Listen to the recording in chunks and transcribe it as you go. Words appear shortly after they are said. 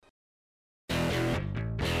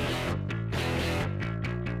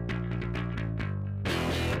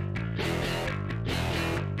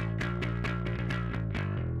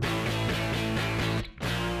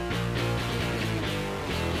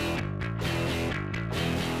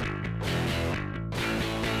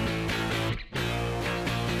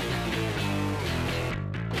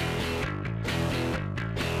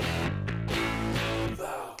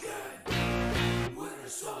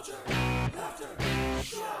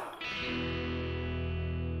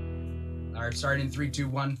All right, starting in 3, 2,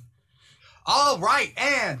 1. All right,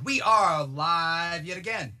 and we are live yet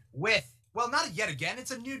again with, well, not yet again,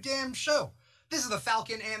 it's a new damn show. This is the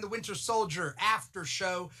Falcon and the Winter Soldier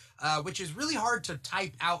Aftershow, which is really hard to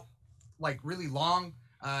type out, like, really long.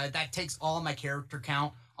 That takes all my character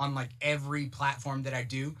count on, like, every platform that I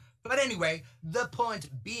do. But anyway, the point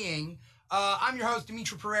being, I'm your host,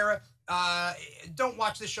 Dimitri Pereira. Don't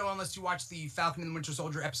watch this show unless you watch the Falcon and the Winter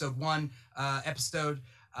Soldier episode 1 episode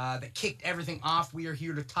that kicked everything off. We are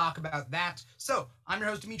here to talk about that. So, I'm your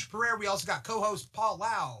host, Dimitri Pereira. We also got co-host Paul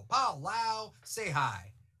Lau. Paul Lau, say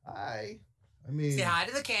hi. Hi. Say hi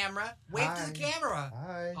to the camera. Wave to the camera.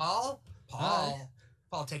 Hi. Paul. Hi.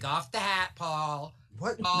 Paul, take off the hat, Paul.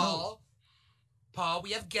 What? Paul. No. Paul,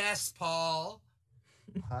 we have guests, Paul.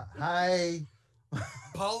 Hi.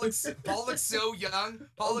 Paul looks so young.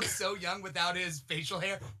 Paul looks so young without his facial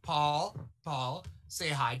hair. Paul, say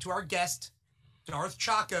hi to our guest, Darth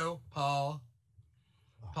Chaco. Paul,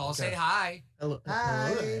 okay. Say hi. Hello.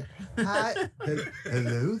 Hi. Hi.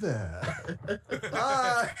 Hello there.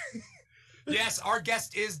 Hi. Yes, our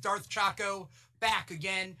guest is Darth Chaco, back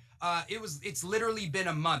again. It's literally been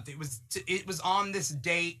a month. It was on this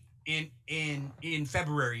date in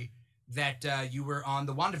February that you were on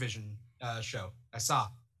the WandaVision show. I saw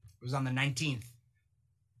it was on the 19th.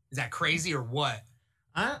 Is that crazy or what?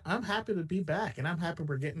 I'm happy to be back, and I'm happy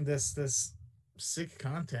we're getting this sick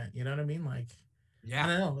content. You know what I mean? Like, yeah. I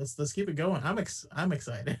don't know. Let's keep it going. I'm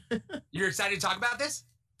excited. You're excited to talk about this?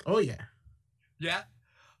 Oh yeah. Yeah.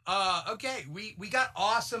 Okay. We got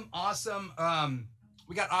awesome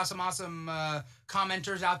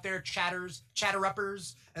commenters out there,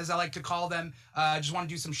 chatter-uppers, as I like to call them. Just want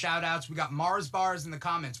to do some shout outs. We got Mars Bars in the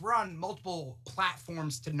comments. We're on multiple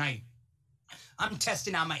platforms tonight. I'm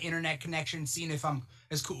testing out my internet connection, seeing if I'm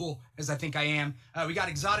as cool as I think I am. We got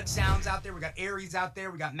Exotic Sounds out there. We got Aries out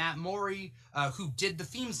there. We got Matt Morey, who did the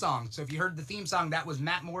theme song. So if you heard the theme song, that was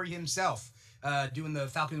Matt Morey himself doing the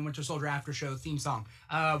Falcon and Winter Soldier After Show theme song.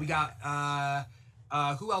 We got...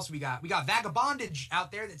 who else we got? We got Vagabondage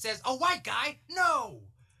out there that says, "A white guy? No!"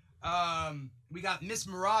 We got Miss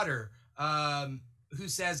Marauder, who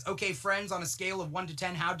says, "Okay, friends, on a scale of 1 to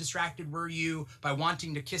 10, how distracted were you by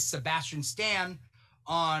wanting to kiss Sebastian Stan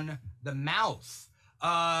on the mouth?"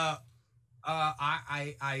 I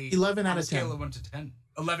 11 out of 10. Scale of 1 to 10.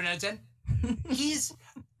 11 out of 10? He's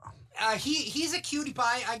a cutie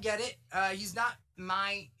pie. I get it. He's not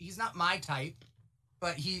my type.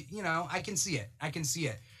 But I can see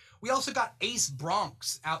it. We also got Ace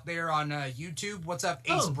Bronx out there on YouTube. What's up,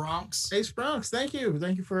 Ace Bronx? Ace Bronx, thank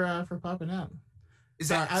you for popping out. Is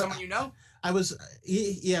that someone you know? I was,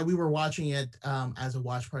 yeah, we were watching it as a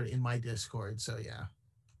watch party in my Discord. So yeah.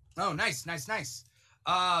 Oh, nice.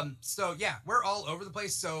 So yeah, we're all over the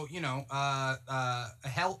place. So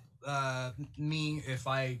help me if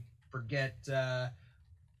I forget.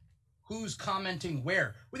 Who's commenting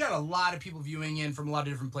where? We got a lot of people viewing in from a lot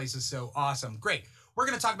of different places, so awesome. Great. We're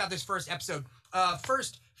going to talk about this first episode.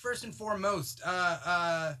 First and foremost,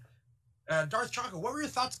 Darth Chaco, what were your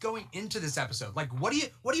thoughts going into this episode? Like, what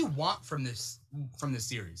do you want from this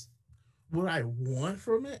series? What I want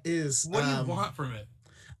from it is... What do you want from it?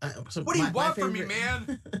 What do you want from me,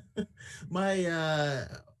 man?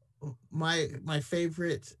 my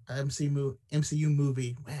favorite MCU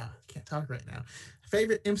movie... Wow, I can't talk right now.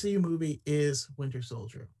 Favorite MCU movie is Winter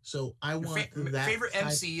Soldier. So I want that. Favorite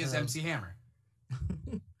MC is MC Hammer.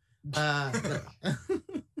 No.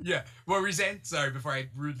 Yeah. What were you saying? Sorry, before I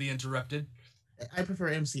rudely interrupted. I prefer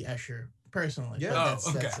MC Escher personally. Yeah.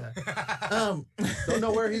 Okay. Don't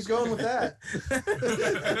know where he's going with that.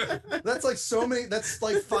 That's like so many. That's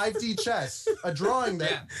like 5D chess, a drawing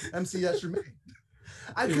that MC Escher made.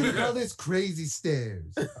 I could call this crazy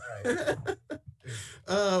stairs. All right.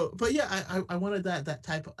 But yeah, I wanted that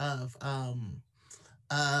type of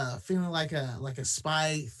feeling like a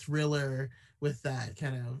spy thriller with that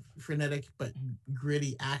kind of frenetic but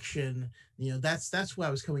gritty action. That's what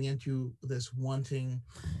I was coming into this wanting.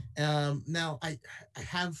 Now I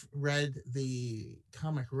have read the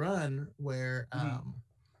comic run where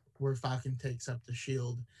Falcon takes up the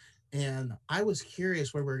shield, and I was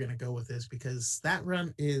curious where we're gonna go with this because that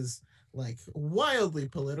run is like wildly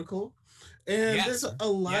political. And there's a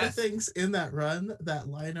lot of things in that run that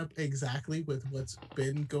line up exactly with what's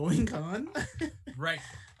been going on. Right.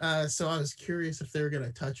 So I was curious if they were going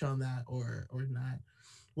to touch on that or not.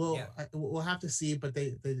 Well, we'll have to see, but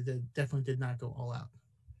they definitely did not go all out.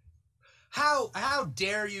 How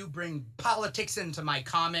dare you bring politics into my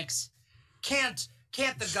comics? Can't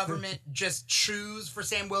the government just choose for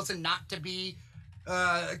Sam Wilson not to be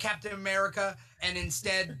Captain America and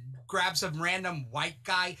instead grab some random white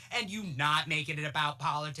guy and you not making it about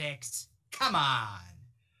politics. Come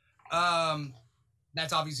on.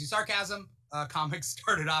 That's obviously sarcasm. Comics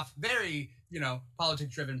started off very,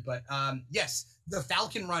 politics driven, but yes, the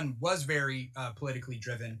Falcon run was very politically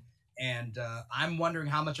driven, and I'm wondering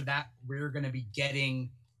how much of that we're going to be getting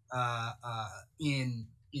in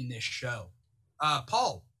this show.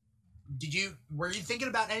 Paul, were you thinking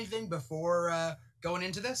about anything before going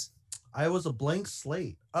into this? I was a blank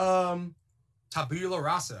slate. Tabula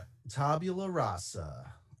rasa.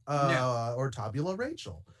 Or tabula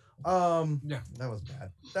Rachel. That was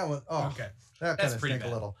bad. That one. Oh, okay. That kind of stank a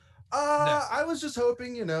little. I was just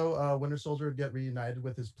hoping, Winter Soldier would get reunited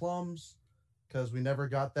with his plums, because we never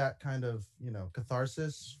got that kind of,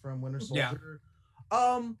 catharsis from Winter Soldier.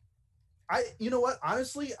 You know what?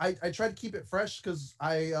 Honestly, I tried to keep it fresh because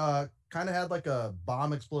I kind of had like a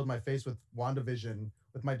bomb explode in my face with WandaVision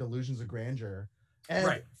with my delusions of grandeur.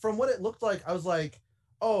 And from what it looked like, I was like,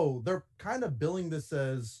 oh, they're kind of billing this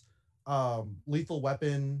as Lethal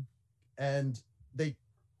Weapon. And I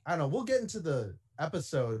don't know, we'll get into the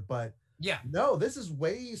episode, but no, this is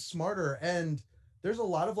way smarter. And there's a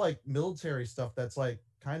lot of like military stuff that's like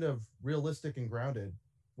kind of realistic and grounded,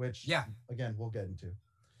 which again, we'll get into.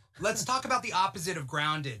 Let's talk about the opposite of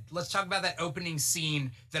grounded. Let's talk about that opening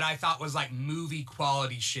scene that I thought was like movie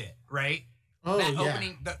quality shit, right? Oh, that yeah.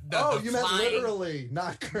 opening, you meant literally,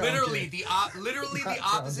 not grounded. Literally, the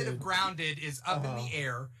opposite of grounded is up in the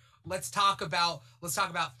air. Let's talk about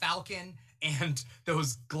Falcon and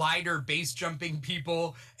those glider base jumping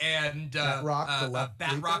people and Batroc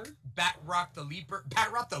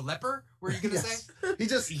the leper. Were you gonna say?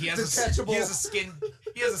 He has detachable. He has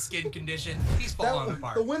a skin condition. He's falling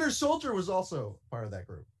apart. The Winter Soldier was also part of that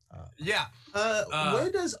group.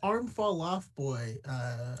 Where does Arm Fall Off Boy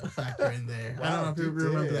factor in there? Wow, I don't know if you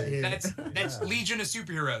remember that here. That's Legion of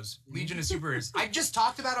Superheroes. Legion of Superheroes. I just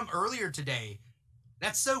talked about him earlier today.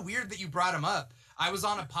 That's so weird that you brought him up. I was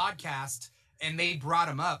on a podcast and they brought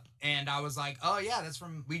him up, and I was like, "Oh yeah, that's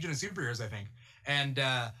from Legion of Superheroes, I think." And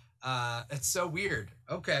it's so weird.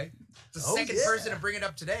 Okay, it's the second person to bring it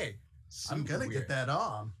up today. I'm gonna get that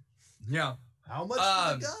on. Yeah. How much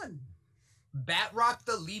for the gun? Batroc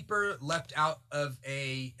the Leaper leapt out of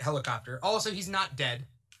a helicopter. Also, he's not dead.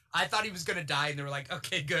 I thought he was gonna die, and they were like,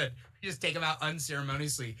 "Okay, good. You just take him out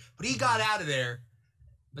unceremoniously." But he got out of there.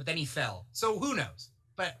 But then he fell. So who knows?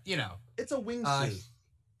 But it's a wingsuit.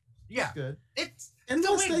 Yeah, it's good.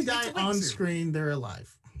 Unless they die on screen, they're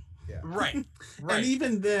alive. Yeah. Right. And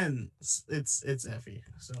even then, it's effy.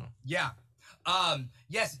 So yeah.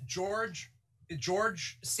 Yes, George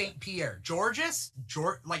St. Pierre. George,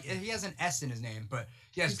 like he has an S in his name, but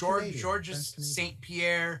yes, George St.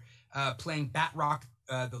 Pierre, playing Batroc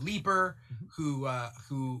the Leaper,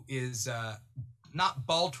 who is not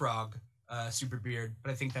Baltrog. Superbeard,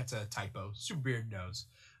 but I think that's a typo. Superbeard knows.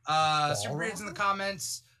 Superbeard's in the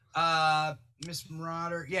comments. Miss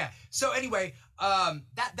Marauder. Yeah. So anyway,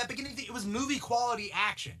 that beginning thing, it was movie quality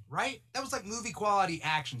action, right? That was like movie quality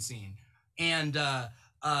action scene. And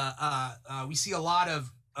we see a lot of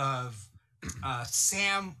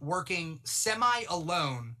Sam working semi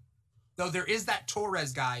alone, though there is that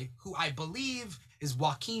Torres guy who I believe is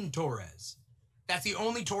Joaquin Torres. That's the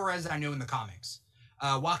only Torres that I know in the comics.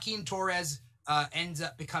 Joaquin Torres ends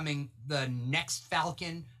up becoming the next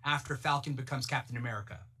Falcon after Falcon becomes Captain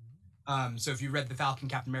America. So if you read the Falcon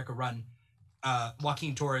Captain America run,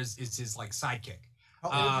 Joaquin Torres is his like sidekick. How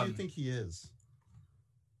old do you think he is?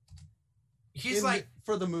 He's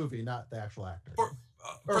for the movie, not the actual actor.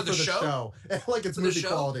 For the show? Like it's movie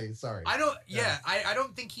quality. Sorry. I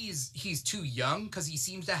don't think he's too young, because he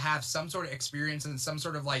seems to have some sort of experience and some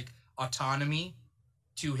sort of like autonomy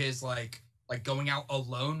to his like going out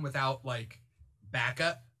alone without like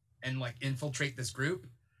backup and like infiltrate this group.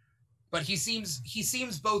 But he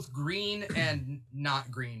seems both green and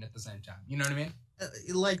not green at the same time. You know what I mean?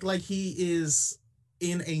 Like he is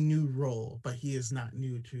in a new role, but he is not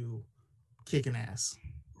new to kicking ass.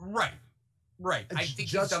 Right. I think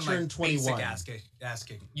just he's done turned 21. Basic ass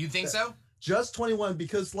kicking. You think so? Just 21,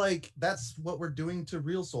 because like that's what we're doing to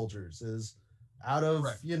real soldiers is out of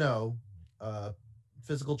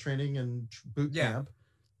physical training and boot camp.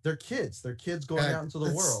 They're kids. They're kids going out into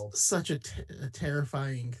the world. Such a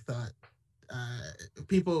terrifying thought.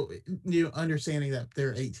 People, understanding that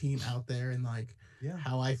they're 18 out there, and like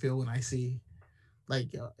how I feel when I see,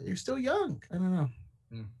 like, you're still young. I don't know.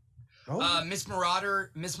 Miss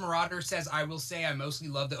Marauder says, "I will say I mostly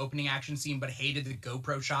loved the opening action scene, but hated the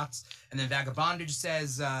GoPro shots." And then Vagabondage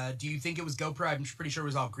says, "Do you think it was GoPro? I'm pretty sure it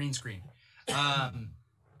was all green screen."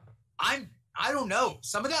 I don't know.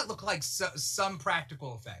 Some of that looked like some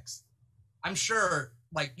practical effects. I'm sure,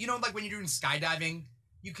 like, like when you're doing skydiving,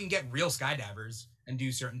 you can get real skydivers and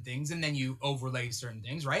do certain things, and then you overlay certain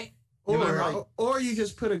things, right? Or you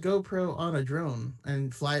just put a GoPro on a drone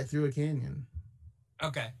and fly it through a canyon.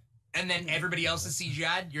 Okay. And then everybody else is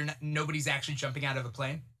CGI'd? Nobody's actually jumping out of a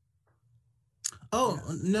plane? Oh,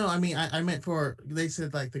 no, I mean, I meant they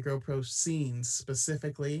said like the GoPro scenes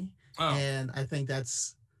specifically. Oh. And I think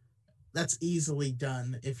that's easily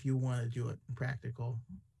done if you want to do it practical.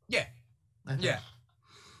 Yeah. Yeah.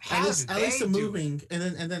 At least the moving,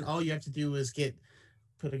 and then all you have to do is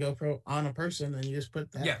put a GoPro on a person, and you just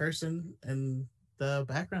put that person in the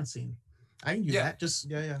background scene. I can do that.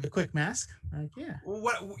 Just a quick mask. Like,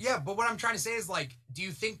 but what I'm trying to say is, like, do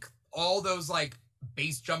you think all those like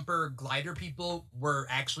base jumper glider people were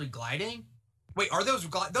actually gliding? Wait, are those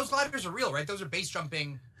gliders are real, right? Those are base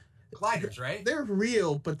jumping gliders, right? They're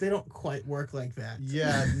real, but they don't quite work like that.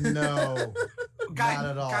 Yeah, no. Not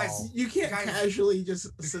at all. Guys, you can't casually just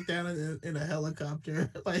sit down in a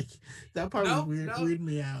helicopter. Like, that part was weird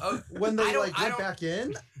me out. When they went back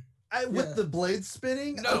in with the blades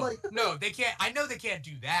spinning, no, I'm like, no, they can't. I know they can't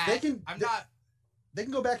do that. They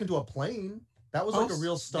can go back into a plane. That was like a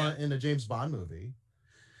real stunt in a James Bond movie.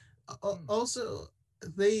 Also,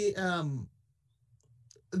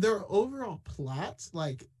 their overall plot,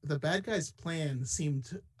 like the bad guy's plan,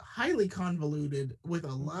 seemed highly convoluted with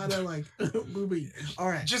a lot of like moving. All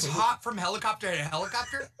right, just hop from helicopter to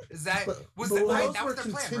helicopter. Is that that was their plan,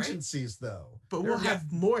 contingencies, right? Though. But we'll have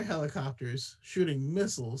more helicopters shooting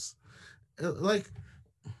missiles. Like,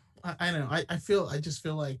 I don't know. I just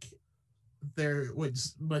feel like there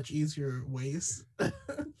was much easier ways.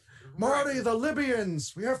 Marty, the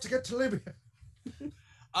Libyans. We have to get to Libya.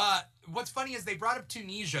 What's funny is they brought up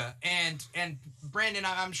Tunisia, and Brandon,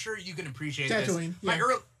 I'm sure you can appreciate Tatooine,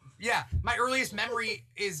 this. My earliest memory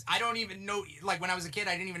is I don't even know, like when I was a kid,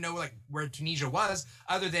 I didn't even know like where Tunisia was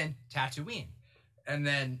other than Tatooine, and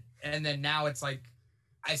then now it's like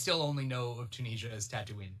I still only know of Tunisia as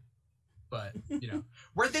Tatooine, but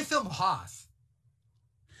where'd they film Hoth?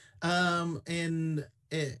 And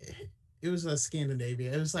it was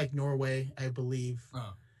Scandinavia. It was like Norway, I believe.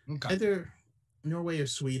 Oh, okay. Either Norway or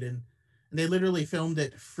Sweden. And they literally filmed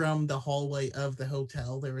it from the hallway of the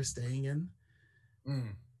hotel they were staying in.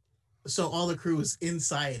 So all the crew was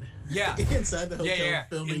inside. Yeah. Inside the hotel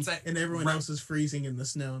filming. Inside, and everyone else is freezing in the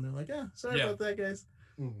snow. And they're like, sorry about that, guys.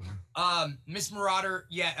 Miss Marauder,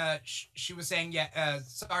 she was saying,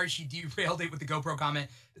 sorry she derailed it with the GoPro comment.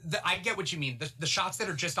 I get what you mean. The shots that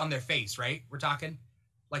are just on their face, right? We're talking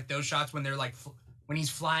like those shots when they're like, when he's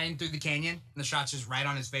flying through the canyon and the shot's just right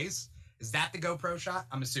on his face. Is that the GoPro shot?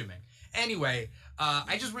 I'm assuming. Anyway,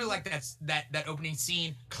 I just really like that opening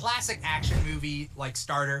scene. Classic action movie, like,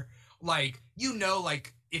 starter. Like,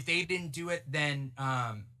 like, if they didn't do it, then,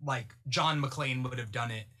 like, John McClane would have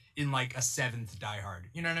done it in, like, a 7th Die Hard.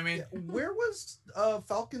 You know what I mean? Yeah, where was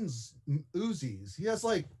Falcon's Uzis? He has,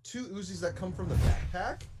 like, 2 Uzis that come from the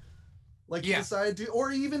backpack. Like, he decided to,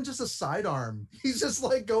 or even just a sidearm. He's just,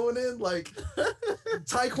 like, going in, like,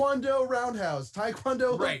 Taekwondo roundhouse,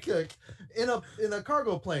 Taekwondo hook kick in a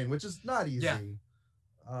cargo plane, which is not easy. Yeah.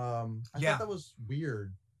 I thought that was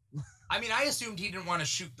weird. I mean, I assumed he didn't want to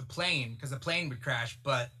shoot the plane because the plane would crash,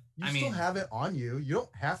 but you still have it on you. You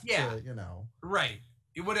don't have to, Right.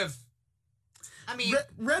 It would have. I mean,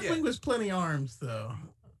 Red Wing was plenty armed, though.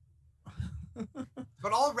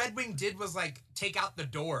 But all Red Wing did was, like, take out the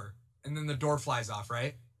door. And then the door flies off,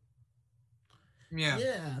 right? Yeah.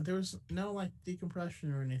 Yeah, there was no, like,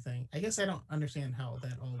 decompression or anything. I guess I don't understand how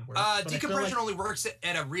that all works. Decompression only works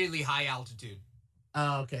at a really high altitude.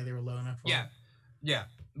 Oh, okay. They were low enough for it. Yeah.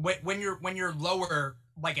 When you're lower,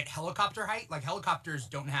 like at helicopter height, like helicopters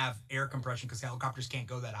don't have air compression because helicopters can't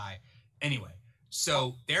go that high anyway.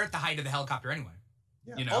 So they're at the height of the helicopter anyway.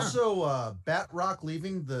 Yeah. Also, Batroc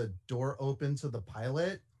leaving the door open to the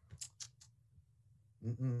pilot.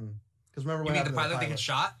 Because remember what happened to the pilot that gets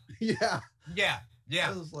shot? Yeah.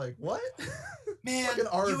 I was like, what? Man, fucking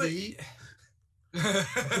RV.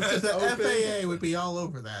 The FAA would be all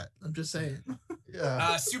over that. I'm just saying.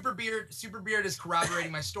 Yeah. Superbeard is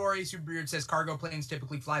corroborating my story. Superbeard says cargo planes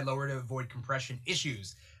typically fly lower to avoid compression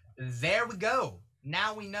issues. There we go.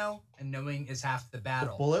 Now we know, and knowing is half the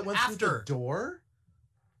battle. The bullet went through the door?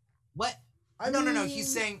 What? No.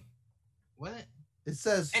 He's saying, what? It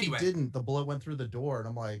says he didn't. The bullet went through the door, and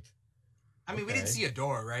I'm like, I mean, we didn't see a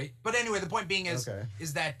door, right? But anyway, the point being is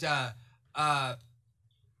that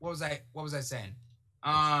what was I saying?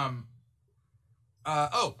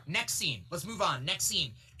 Next scene. Let's move on. Next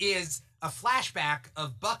scene is a flashback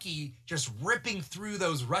of Bucky just ripping through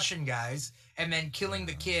those Russian guys and then killing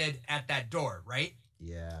the kid at that door, right?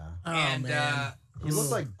 Yeah. Oh, and man. He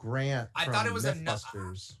looked like Grant I from thought it was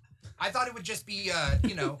Mythbusters. I thought it would just be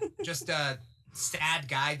just a sad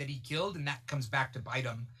guy that he killed, and that comes back to bite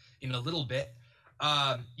him in a little bit.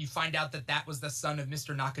 You find out that was the son of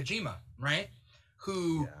Mr. Nakajima, right?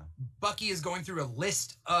 Who Bucky is going through a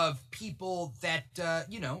list of people that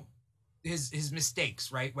his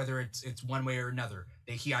mistakes, right? Whether it's one way or another.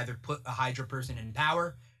 He either put a Hydra person in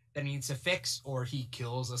power that he needs to fix, or he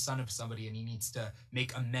kills a son of somebody and he needs to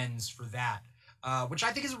make amends for that. Which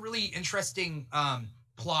I think is a really interesting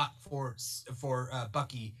plot for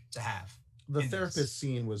Bucky to have. The therapist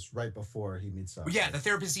scene was right before he meets up. Yeah, the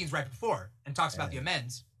therapist scene's right before and talks about the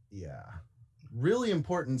amends. Yeah. Really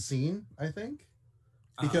important scene, I think.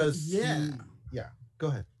 Because go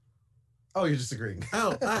ahead. Oh, you're just agreeing.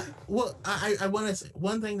 I want to say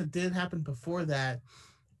one thing that did happen before that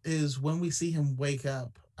is when we see him wake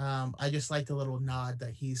up. I just like the little nod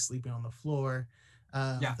that he's sleeping on the floor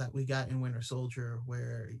that we got in Winter Soldier,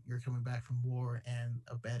 where you're coming back from war and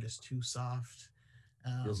a bed is too soft.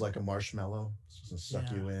 Feels like a marshmallow. It's just gonna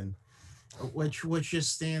suck you in. Which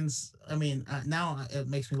just stands. I mean, now it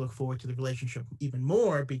makes me look forward to the relationship even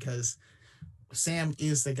more, because Sam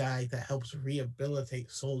is the guy that helps rehabilitate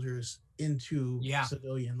soldiers into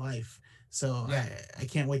civilian life. So I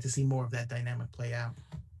can't wait to see more of that dynamic play out.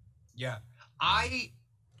 Yeah.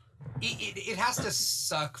 It has to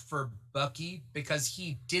suck for Bucky because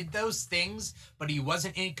he did those things, but he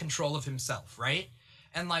wasn't in control of himself, right?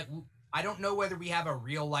 And like, I don't know whether we have a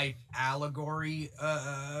real life allegory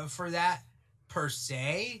for that per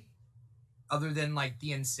se, other than like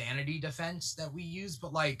the insanity defense that we use,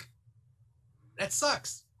 but like, that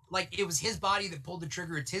sucks. Like, it was his body that pulled the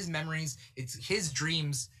trigger. It's his memories. It's his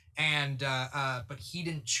dreams. And but he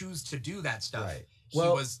didn't choose to do that stuff. Right. He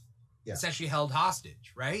was essentially held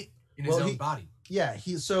hostage, right? In his own body. Yeah.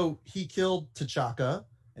 He killed T'Chaka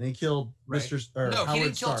and he killed Mr. No, Howard he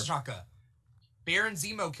didn't kill Stark. T'Chaka. Baron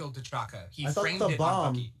Zemo killed T'Chaka. He I framed thought the it bomb.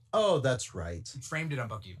 on Bucky. Oh, that's right. He framed it on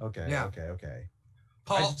Bucky. Okay. Yeah. Okay.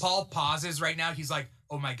 Paul pauses right now. He's like,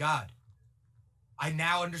 "Oh my God, I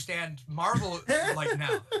now understand Marvel." Like,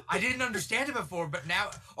 now I didn't understand it before, but now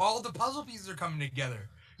all the puzzle pieces are coming together.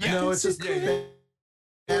 Yeah, no, it's just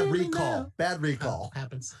bad recall. Bad recall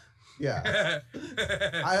happens. Yeah,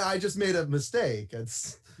 I just made a mistake.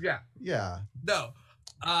 It's yeah. No,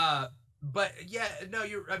 but yeah, no.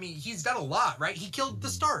 I mean, he's done a lot, right? He killed the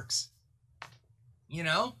Starks. You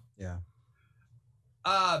know. Yeah.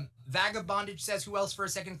 Vagabondage says, who else for a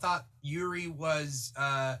second thought Yuri was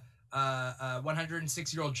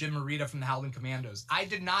 106-year-old Jim Morita from the Howling Commandos? I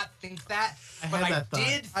did not think that,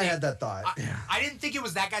 I had that thought. I didn't think it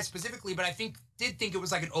was that guy specifically, but I did think it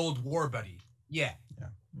was like an old war buddy. Yeah.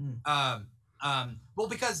 Well,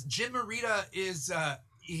 because Jim Morita is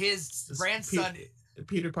his grandson.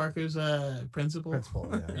 Peter Parker's principal.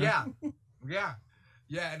 Yeah,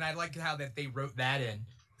 and I like how that they wrote that in.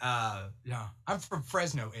 I'm from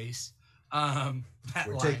Fresno, Ace. We're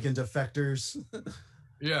taking defectors.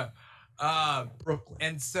 Yeah. Brooklyn.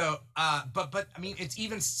 And so, but I mean, it's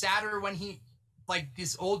even sadder when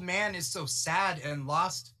this old man is so sad and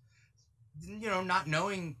lost, not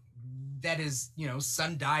knowing that his,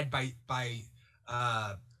 son died by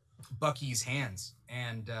Bucky's hands.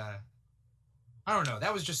 And, I don't know.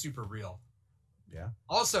 That was just super real. Yeah.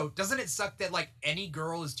 Also, doesn't it suck that like any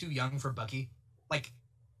girl is too young for Bucky? Like,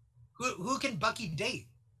 who can Bucky date?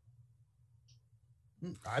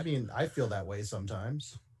 I mean, I feel that way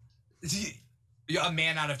sometimes. A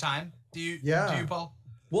man out of time? Do you, Paul?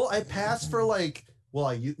 Well, I pass for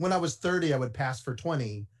when I was 30, I would pass for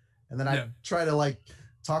 20. And then I'd try to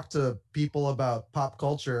talk to people about pop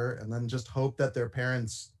culture and then just hope that their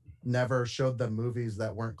parents never showed them movies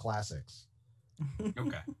that weren't classics.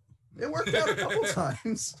 Okay. It worked out a couple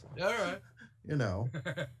times. All right.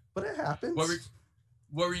 But it happens. What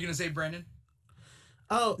were you going to say, Brandon?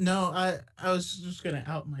 Oh, no, I was just going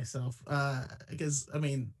to out myself because, I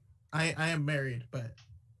mean, I am married, but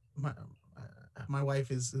my wife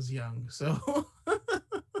is young, so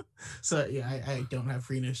so yeah, I don't have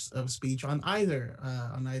freeness of speech on either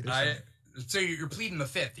side. So you're pleading the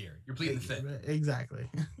fifth here. You're pleading the fifth. Exactly.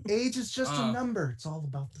 Age is just a number. It's all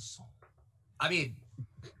about the soul. I mean,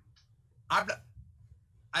 I'm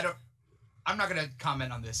not gonna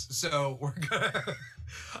comment on this. So we're gonna.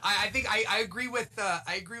 I think I agree with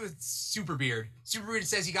Superbeard. Superbeard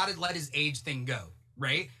says you got to let his age thing go,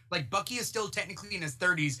 right? Like Bucky is still technically in his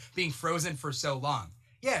 30s, being frozen for so long.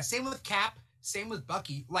 Yeah, same with Cap. Same with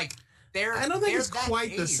Bucky. Like I don't think it's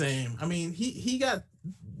quite the same. I mean, he got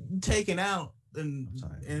taken out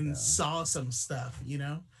and saw some stuff,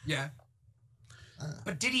 Yeah.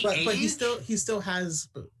 But did he but age? he still has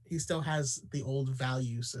the old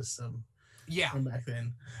value system Yeah. from back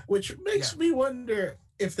then, which makes me wonder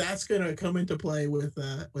if that's gonna come into play with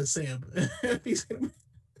Sam. He's gonna...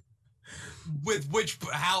 With which,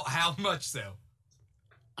 how much so?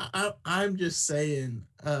 I'm just saying,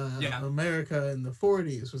 America in the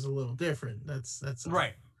 40s was a little different. That's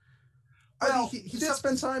right. Well, he did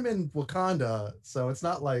spend time in Wakanda, so it's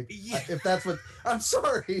not like if that's what. I'm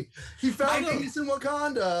sorry, he found peace in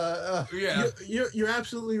Wakanda. You're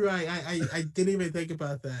absolutely right. I didn't even think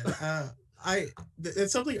about that.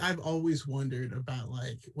 It's something I've always wondered about,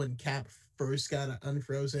 like when Cap first got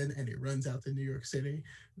unfrozen and he runs out to New York City.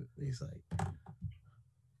 He's like,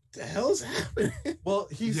 the hell's happening? Well,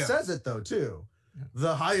 he says it though too.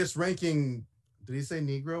 The highest ranking, did he say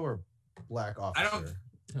Negro or black officer?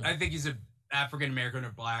 I think he's a African American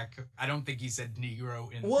or black. I don't think he said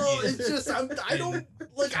Negro in. Well, it's just I don't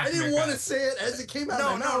like. I didn't want to say it as it came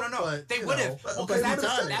out. No. But, they would have. Well,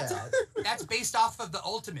 that's based off of the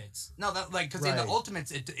Ultimates. No, that like because in the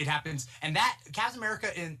Ultimates it happens, and that Captain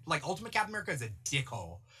America in like Ultimate Captain America is a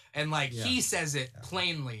dickhole, and like he says it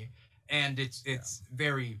plainly, and it's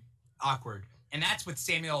very awkward, and that's with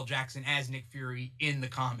Samuel L. Jackson as Nick Fury in the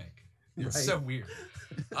comic. It's so weird.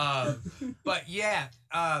 But yeah.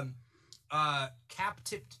 Cap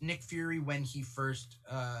tipped Nick Fury when he first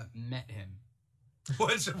met him.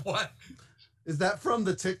 What? Is that from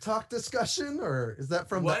the TikTok discussion, or is that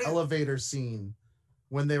from the elevator scene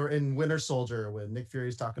when they were in Winter Soldier, when Nick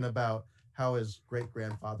Fury's talking about how his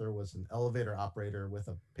great-grandfather was an elevator operator with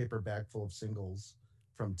a paper bag full of singles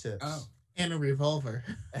from tips? Oh. And a revolver.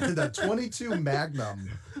 And a 22 Magnum.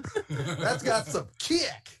 That's got some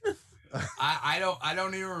kick. I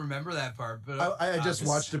don't even remember that part, but I just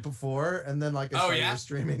watched it before, and then like I started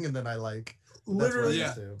streaming, and then I like literally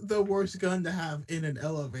the worst gun to have in an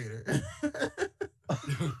elevator.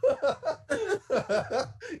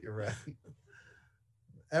 You're right.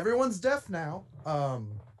 Everyone's deaf now.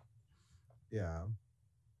 Yeah.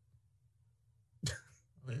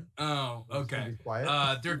 Oh, okay.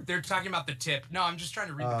 Quiet. They're talking about the tip. No, I'm just trying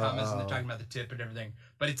to read the comments, and they're talking about the tip and everything.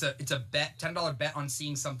 But it's a bet, $10 bet on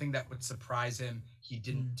seeing something that would surprise him. He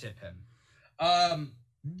didn't tip him.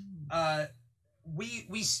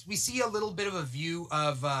 We see a little bit of a view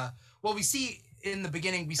of we see in the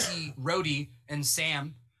beginning we see Rhodey and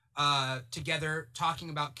Sam together talking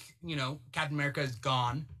about Captain America is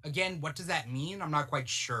gone again. What does that mean? I'm not quite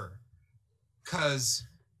sure.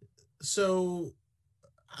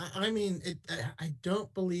 I mean, I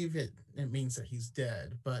don't believe it means that he's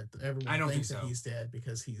dead, but everyone thinks that he's dead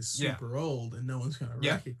because he's super old and no one's going to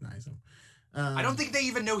recognize him. I don't think they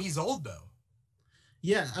even know he's old, though.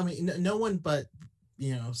 Yeah, I mean, no one but,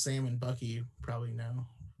 Sam and Bucky probably know.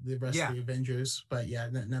 The rest of the Avengers, but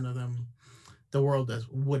none of them, the world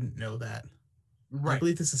wouldn't know that. Right. I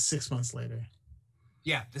believe this is 6 months later.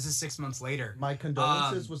 Yeah, this is 6 months later. My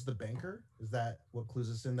condolences was the banker? Is that what clues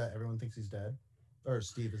us in that everyone thinks he's dead? Or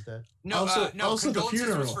Steve is dead? No, also condolences the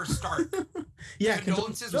funeral was for Stark.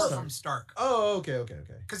 Condolences were from Stark. Oh, okay.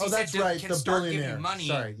 Because he said, can the Stark billionaire. give you money?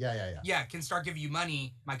 Sorry, yeah. Yeah, can Stark give you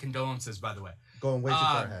money? My condolences, by the way. Going way too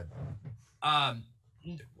far ahead.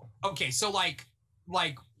 Okay, so like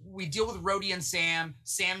we deal with Rhodey and Sam.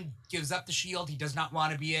 Sam gives up the shield. He does not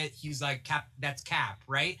want to be it. He's like, Cap, that's Cap,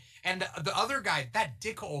 right? And the other guy, that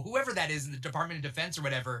dickhole, whoever that is in the Department of Defense or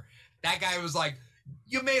whatever, that guy was like,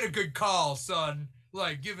 you made a good call, son.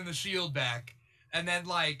 Like, giving the shield back. And then,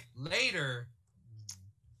 like, later,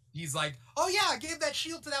 he's like, oh, yeah, I gave that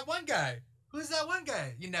shield to that one guy. Who's that one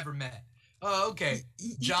guy you never met? Oh, okay.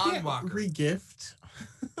 John Walker. Regift.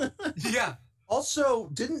 Yeah. Also,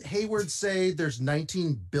 didn't Hayward say there's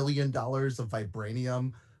 $19 billion of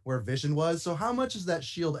vibranium where Vision was? So how much is that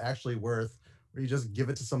shield actually worth where you just give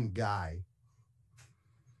it to some guy?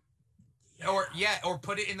 Or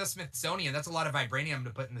put it in the Smithsonian. That's a lot of vibranium to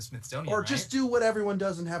put in the Smithsonian. Or just do what everyone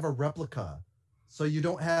does and have a replica. So you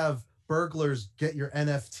don't have burglars get your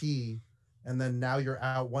NFT and then now you're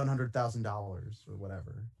out $100,000 or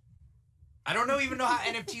whatever. I don't even know how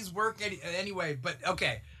NFTs work anyway, but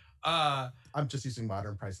okay. I'm just using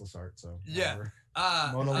modern priceless art, so whatever.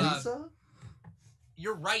 Mona Lisa?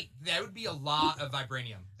 You're right. That would be a lot of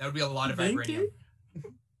vibranium.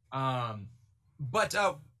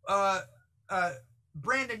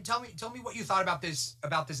 Brandon, tell me what you thought about this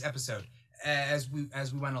episode as we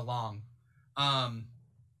went along.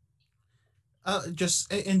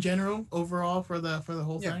 Just in general, overall for the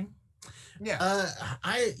whole thing. Yeah.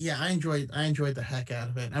 I enjoyed the heck out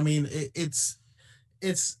of it. I mean, it's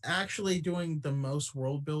actually doing the most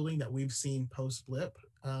world building that we've seen post Blip.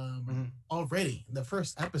 already in the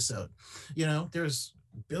first episode. You know, there's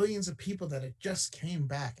billions of people that had just came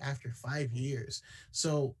back after 5 years.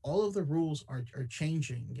 So all of the rules are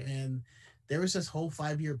changing. And there was this whole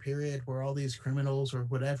 5 year period where all these criminals or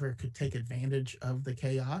whatever could take advantage of the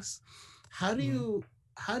chaos. How do you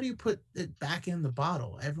put it back in the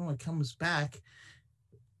bottle? Everyone comes back.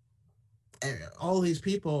 All these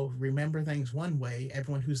people remember things one way.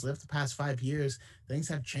 Everyone who's lived the past 5 years, things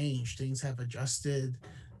have changed. Things have adjusted.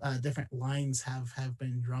 Different lines have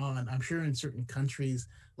been drawn. I'm sure in certain countries,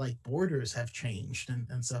 like borders have changed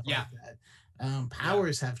and stuff like that.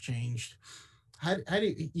 Powers have changed. How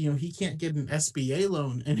do you, he can't get an SBA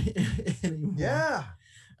loan anymore? Yeah.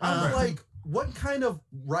 I'm like, what kind of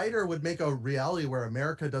writer would make a reality where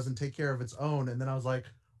America doesn't take care of its own? And then I was like,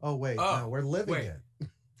 oh, wait, no, we're living it.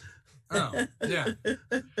 Oh, yeah.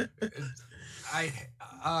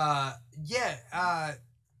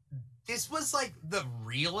 This was like the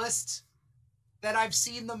realest that I've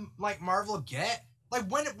seen them like Marvel get. Like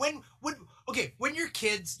when you're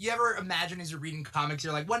kids, you ever imagine as you're reading comics,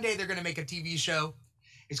 you're like, one day they're gonna make a TV show,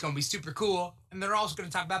 it's gonna be super cool, and they're also gonna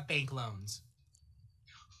talk about bank loans.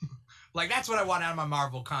 Like that's what I want out of my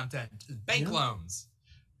Marvel content, is bank loans.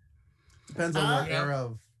 Depends on what era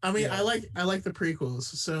of. I mean, I like the prequels,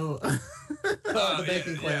 so the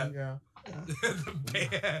banking plan,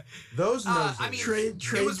 those I mean, trade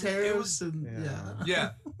tariffs and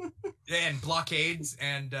and blockades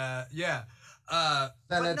and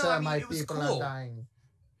Senator, my people are dying.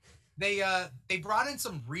 They brought in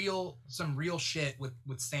some real shit with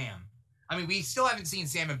Sam. I mean, we still haven't seen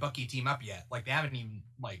Sam and Bucky team up yet. Like they haven't even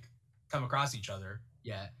like come across each other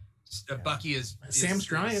yet. Bucky is Sam's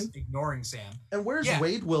trying, ignoring Sam. And where's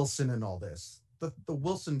Wade Wilson in all this? The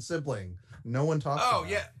Wilson sibling. No one talks about.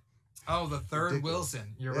 Oh, the third Ridiculous.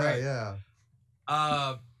 Wilson. You're right. Yeah.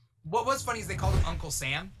 What was funny is they called him Uncle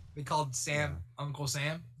Sam. They called Sam Uncle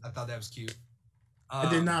Sam. I thought that was cute. I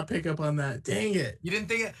did not pick up on that. Dang it. You didn't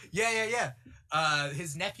think it? Yeah.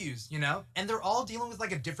 His nephews, you know, and they're all dealing with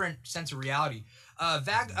like a different sense of reality.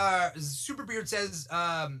 Superbeard says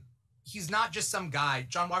he's not just some guy.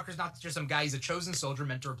 John Walker's not just some guy. He's a chosen soldier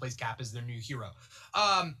meant to replace Cap as their new hero.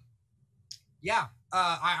 I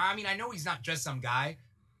mean, I know he's not just some guy,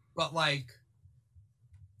 but like,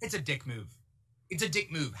 it's a dick move. It's a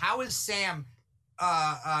dick move. How is Sam?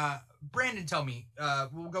 Brandon, tell me.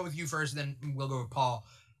 We'll go with you first, then we'll go with Paul.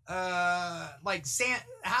 Like Sam,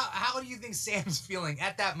 how do you think Sam's feeling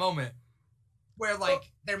at that moment, where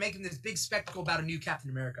like they're making this big spectacle about a new Captain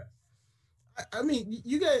America? I mean,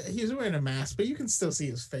 you guys, he's wearing a mask, but you can still see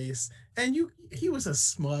his face. And he was a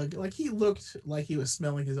smug. Like, he looked like he was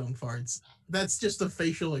smelling his own farts. That's just a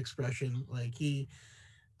facial expression. Like, you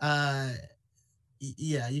can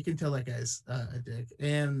tell that guy's a dick.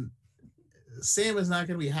 And Sam is not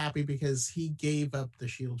going to be happy because he gave up the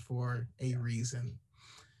shield for a reason.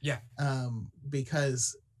 Yeah. He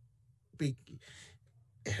has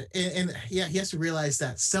to realize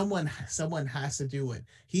that someone has to do it.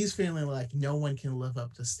 He's feeling like no one can live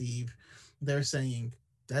up to Steve. They're saying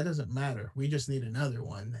that doesn't matter. We just need another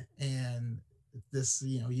one, and this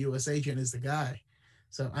U.S. agent is the guy.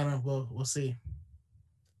 So I don't know. We'll see.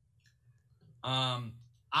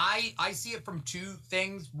 I see it from two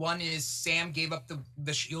things. One is Sam gave up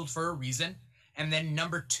the shield for a reason, and then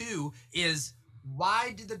number two is,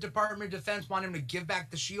 why did the Department of Defense want him to give back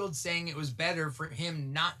the shield, saying it was better for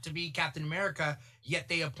him not to be Captain America, yet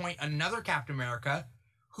they appoint another Captain America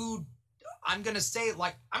who, I'm going to say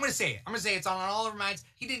it's on all our minds.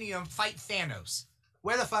 He didn't even fight Thanos.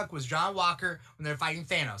 Where the fuck was John Walker when they were fighting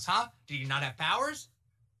Thanos, huh? Did he not have powers?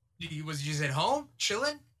 Was he just at home,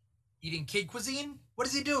 chilling, eating kid cuisine? What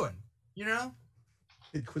is he doing? You know?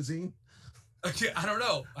 Kid cuisine? Okay, I don't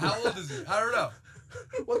know. How old is he? I don't know.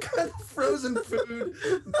 What kind of frozen food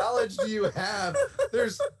knowledge do you have?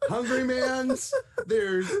 There's Hungry Man's.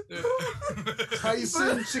 There's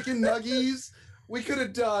Tyson chicken nuggies. We could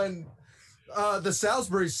have done the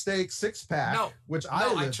Salisbury steak 6-pack.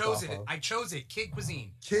 I chose it. I chose it. Kid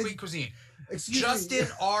cuisine. Kid cuisine. Justin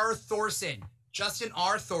R. Thorson. Justin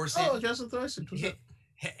R. Thorson. Oh, Justin Thorson. Hit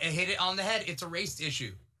it on the head. It's a race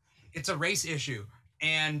issue.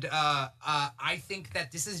 And I think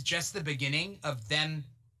that this is just the beginning of them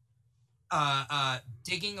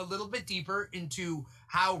digging a little bit deeper into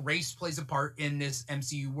how race plays a part in this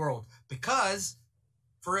MCU world. Because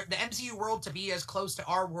for the MCU world to be as close to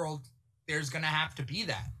our world, there's going to have to be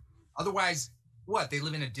that. Otherwise, what? They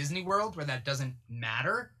live in a Disney world where that doesn't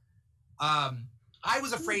matter? I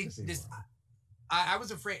was afraid this... I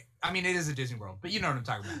was afraid. I mean, it is a Disney World, but you know what I'm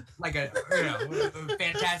talking about. Like a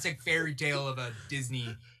fantastic fairy tale of a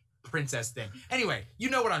Disney princess thing. Anyway, you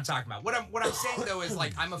know what I'm talking about. What I'm saying though is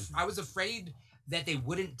like I was afraid that they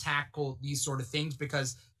wouldn't tackle these sort of things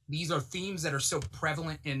because these are themes that are so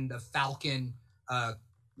prevalent in the Falcon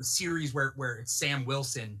series where it's Sam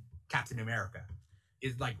Wilson, Captain America,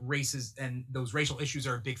 is like races and those racial issues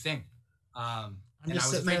are a big thing. And I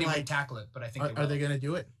was afraid they wouldn't tackle it, but I think are they going to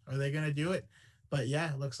do it? Are they going to do it? But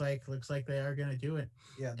yeah, looks like they are going to do it.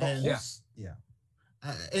 Yeah,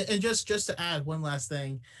 and just to add one last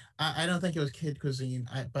thing, I don't think it was kid cuisine,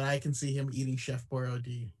 but I can see him eating Chef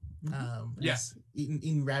Boyardee. Yes,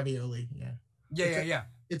 eating ravioli. Yeah.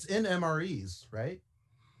 It's in MREs, right?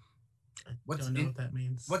 I don't know what that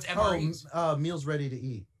means. What's MREs? Meals ready to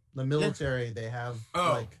eat. The military, they have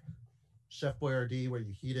like Chef Boyardee where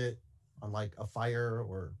you heat it on like a fire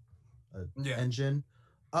or an engine.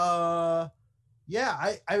 Yeah,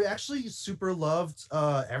 I actually super loved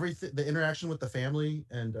everything, the interaction with the family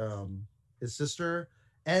and his sister,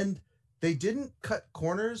 and they didn't cut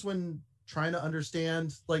corners when trying to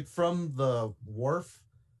understand, like from the wharf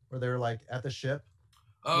where they're like at the ship.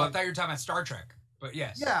 Oh, like, I thought you were talking about Star Trek, but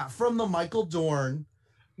yes. Yeah, from the Michael Dorn.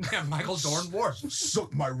 Yeah, Michael Dorn Wharf.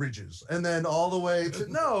 Suck my ridges. And then all the way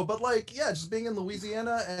to, no, but like, yeah, just being in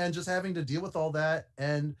Louisiana and just having to deal with all that.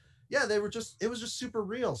 And yeah, it was just super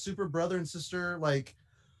real, super brother and sister. Like,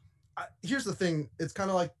 here's the thing. It's kind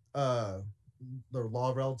of like the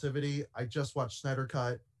law of relativity. I just watched Snyder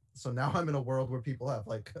Cut. So now I'm in a world where people have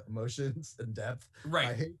like emotions and depth. Right.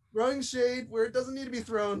 I hate throwing shade where it doesn't need to be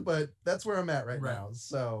thrown, but that's where I'm at right now.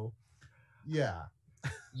 So yeah.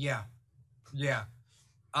 Yeah.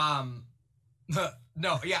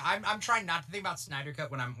 No, yeah, I'm trying not to think about Snyder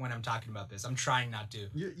Cut when I'm talking about this. I'm trying not to.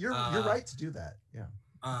 You're right to do that. Yeah.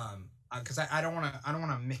 Because I don't want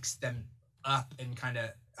to mix them up and kind of,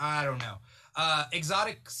 I don't know.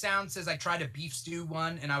 Exotic Sound says I tried a beef stew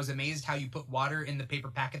one and I was amazed how you put water in the paper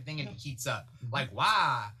packet thing and it heats up. Like,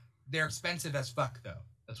 wow, they're expensive as fuck though.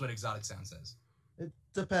 That's what Exotic Sound says. It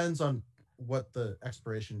depends on what the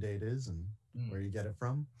expiration date is and where you get it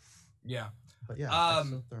from. Yeah. But yeah,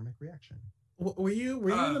 exothermic reaction. Were you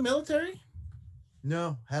in the military?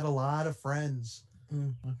 No, had a lot of friends.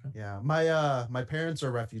 Okay. Yeah, my parents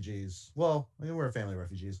are refugees. Well, I mean, we're a family of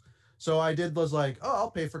refugees. So I was like, oh, I'll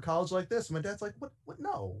pay for college like this. And my dad's like, what?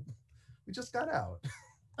 No, we just got out.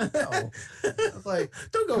 No. I was like,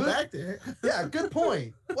 don't go back there. Yeah, good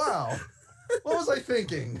point. Wow. What was I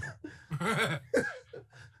thinking?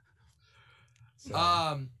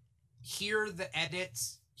 Hear the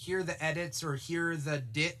edits or hear the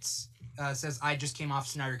dits says I just came off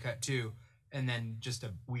Snyder Cut too, and then just a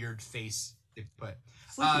weird face they put.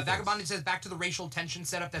 Vagabonded says back to the racial tension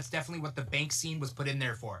setup. That's definitely what the bank scene was put in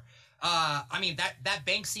there for. I mean that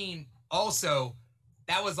bank scene also,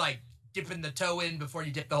 that was like dipping the toe in before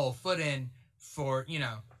you dip the whole foot in for, you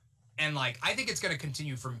know, and like I think it's gonna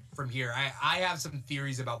continue from here. I have some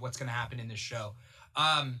theories about what's gonna happen in this show.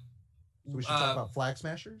 So we should talk about Flag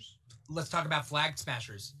Smashers. Let's talk about Flag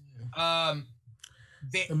Smashers.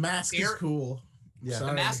 The mask is cool. Yeah,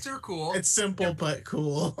 the masks are cool. It's simple but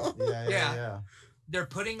cool. Yeah. They're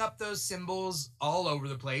putting up those symbols all over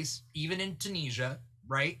the place, even in Tunisia,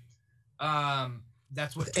 right?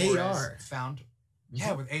 That's what Torres AR found.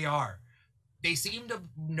 Yeah, with AR. They seem to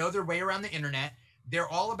know their way around the internet. They're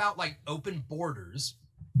all about like open borders,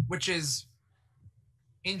 which is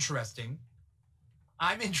interesting.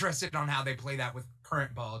 I'm interested on how they play that with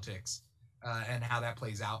current politics and how that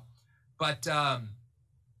plays out. But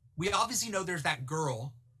we obviously know there's that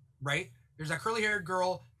girl, right? There's that curly-haired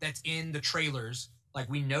girl that's in the trailers. Like,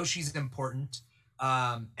 we know she's important.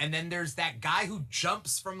 And then there's that guy who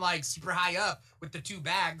jumps from, like, super high up with the 2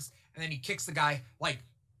 bags, and then he kicks the guy. Like,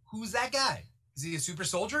 who's that guy? Is he a super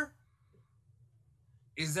soldier?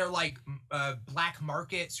 Is there, like, a black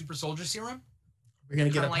market super soldier serum? We're going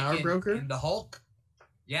to get a like power broker? In the Hulk?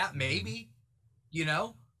 Yeah, maybe. You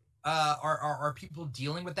know? Are people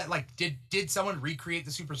dealing with that? Like, did someone recreate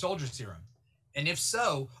the super soldier serum? And if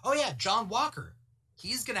so, oh yeah, John Walker.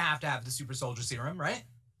 He's gonna have to have the super soldier serum, right?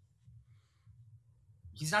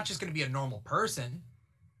 He's not just gonna be a normal person,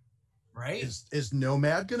 right? Is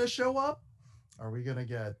Nomad gonna show up? Are we gonna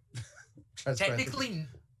get technically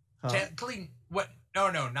what? No,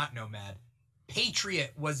 not Nomad.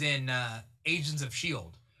 Patriot was in Agents of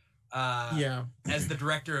S.H.I.E.L.D. As the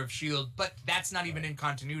director of S.H.I.E.L.D., but that's not even in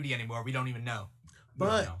continuity anymore. We don't even know.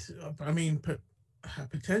 But I mean,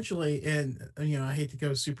 potentially, and you know, I hate to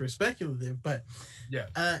go super speculative, but yeah,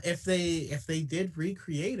 if they did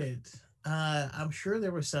recreate it, I'm sure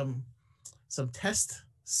there were some test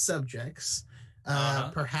subjects,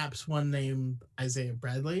 perhaps one named Isaiah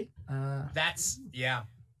Bradley. That's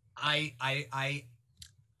I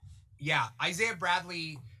yeah, Isaiah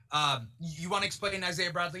Bradley. You want to explain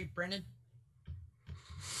Isaiah Bradley, Brandon?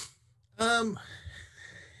 Um,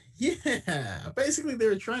 yeah. Basically, they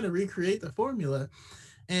were trying to recreate the formula,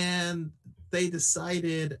 and they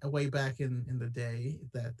decided way back in the day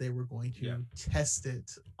that they were going to test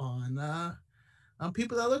it on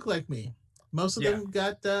people that look like me. Most of them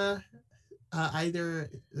got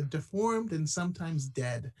either deformed and sometimes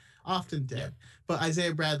dead, often dead. But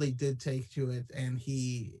Isaiah Bradley did take to it, and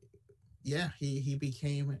he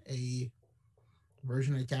became a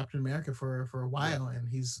version of Captain America for a while, and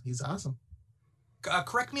he's awesome.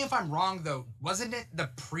 Correct me if I'm wrong, though. Wasn't it the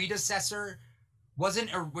predecessor? Wasn't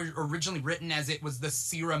originally written as it was the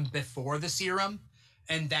serum before the serum,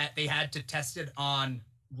 and that they had to test it on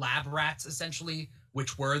lab rats, essentially,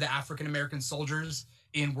 which were the African American soldiers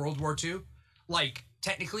in World War II? Like,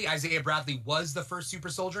 technically, Isaiah Bradley was the first super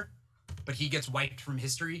soldier, but he gets wiped from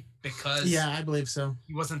history because I believe so.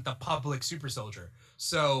 He wasn't the public super soldier.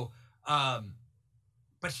 So,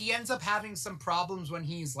 but he ends up having some problems when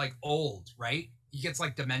he's like old, right? He gets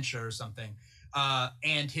like dementia or something.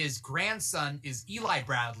 And his grandson is Eli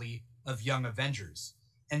Bradley of Young Avengers.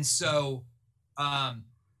 And so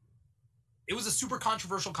it was a super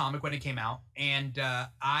controversial comic when it came out. And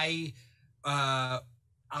I am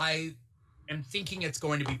thinking it's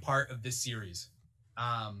going to be part of this series.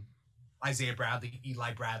 Isaiah Bradley,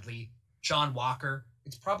 Eli Bradley, John Walker.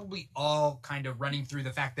 It's probably all kind of running through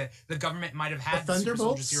the fact that the government might have had the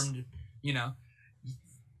Thunderbolts serum, you know.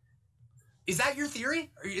 Is that your theory?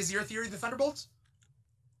 Or is your theory the Thunderbolts?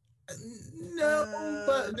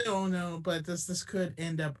 No. But this could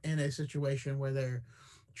end up in a situation where they're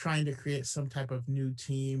trying to create some type of new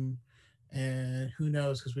team, and who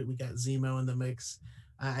knows? Because we got Zemo in the mix.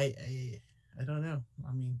 I don't know.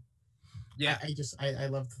 I mean, yeah, I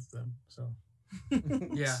love them so.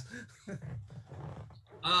 Yeah.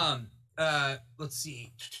 Let's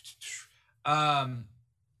see.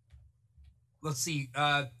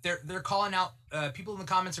 They're calling out. People in the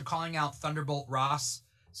comments are calling out Thunderbolt Ross.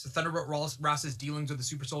 So Thunderbolt Ross's dealings with the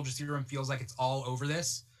Super Soldier Serum feels like it's all over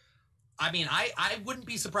this. I mean, I wouldn't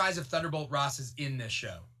be surprised if Thunderbolt Ross is in this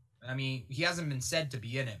show. I mean, he hasn't been said to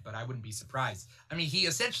be in it, but I wouldn't be surprised. I mean, he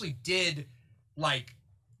essentially did like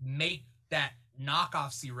make that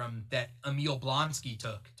knockoff serum that Emil Blonsky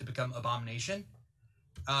took to become Abomination.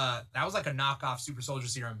 That was like a knockoff Super Soldier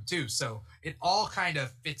Serum too. So it all kind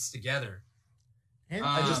of fits together. And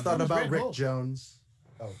I just thought about Rick Jones.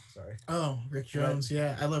 Oh, sorry. Oh, Rick Jones.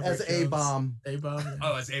 Yeah, I love as A-Bomb. A-Bomb. Yeah.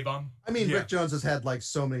 Oh, as A-Bomb. I mean, Rick Jones has had like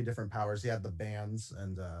so many different powers. He had the bands,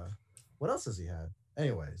 and what else has he had?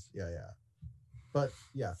 Anyways, yeah. But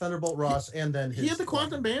yeah, Thunderbolt Ross, and then he had the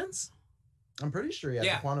quantum bands. I'm pretty sure he had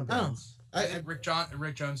the quantum bands. I think Rick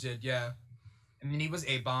Jones did, yeah. And then he was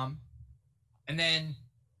A-Bomb, and then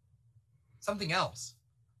something else,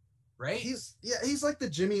 right? He's like the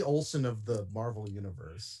Jimmy Olsen of the Marvel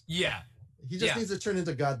universe. Yeah. He just needs to turn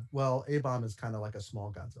into God. Well, A-Bomb is kind of like a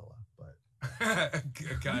small Godzilla, but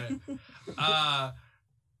got it.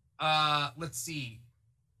 Let's see.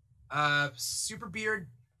 Superbeard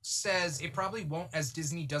says it probably won't, as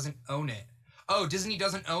Disney doesn't own it. Oh, Disney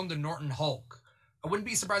doesn't own the Norton Hulk. I wouldn't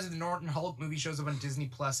be surprised if the Norton Hulk movie shows up on Disney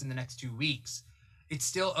Plus in the next 2 weeks. It's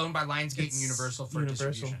still owned by Lionsgate and Universal for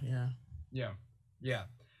distribution. Yeah.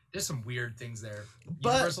 There's some weird things there.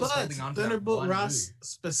 But Thunderbolt Ross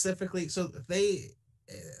specifically, so they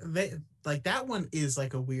like that one is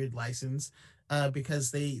like a weird license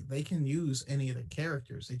because they can use any of the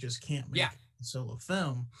characters. They just can't make a solo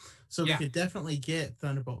film. So we could definitely get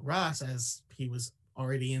Thunderbolt Ross, as he was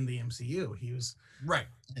already in the MCU. He was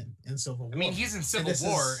in Civil War. I mean, he's in Civil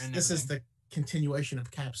War. And this is the continuation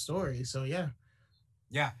of Cap's story. So yeah.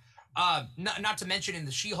 Not to mention in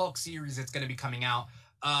the She-Hulk series that's going to be coming out.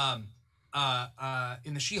 In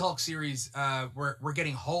the She-Hulk series, we're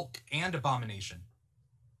getting Hulk and Abomination.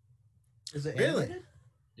 Is it really? Animated?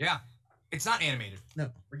 Yeah, it's not animated. No,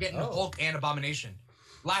 we're getting Hulk and Abomination.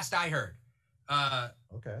 Last I heard.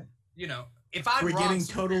 Okay. You know, if I'm we're wrong, getting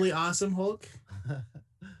totally awesome Hulk.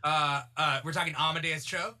 We're talking Amadeus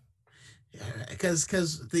Cho.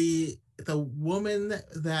 Because the woman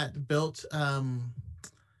that built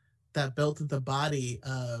the body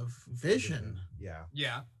of Vision.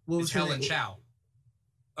 Yeah. What was Helen Chow?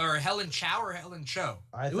 Or Helen Chow or Helen Cho?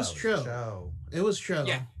 It was Cho. It was Cho.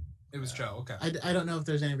 Yeah. It was Cho. Okay. I don't know if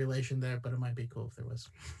there's any relation there, but it might be cool if there was.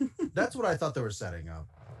 That's what I thought they were setting up.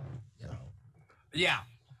 Yeah.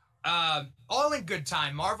 All in good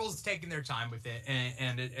time. Marvel's taking their time with it,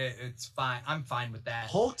 and it's fine. I'm fine with that.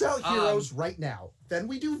 Hulked out heroes right now. Then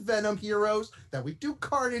we do Venom heroes. Then we do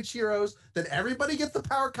Carnage heroes. Then everybody gets the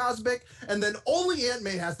power cosmic, and then only Aunt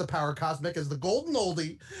May has the power cosmic as the golden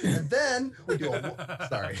oldie. And then we do a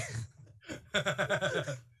sorry.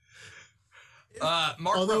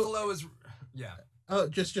 Mark Ruffalo is Oh,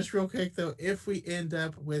 just real quick though, if we end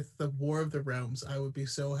up with the War of the Realms, I would be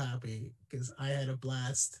so happy because I had a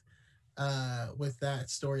blast with that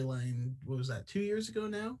storyline. What was that, 2 years ago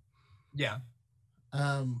now? Yeah.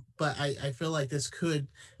 But I feel like this could,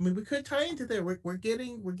 I mean, we could tie into there. We're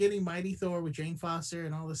getting Mighty Thor with Jane Foster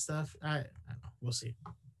and all this stuff. I don't know. We'll see.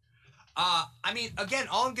 I mean, again,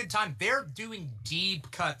 all in good time. They're doing deep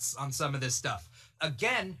cuts on some of this stuff.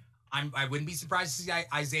 Again, I wouldn't be surprised to see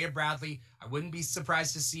Isaiah Bradley. I wouldn't be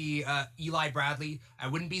surprised to see Eli Bradley. I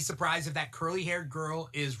wouldn't be surprised if that curly-haired girl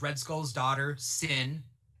is Red Skull's daughter, Sin.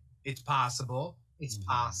 It's possible. It's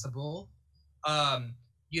possible.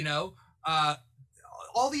 You know,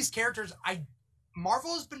 all these characters,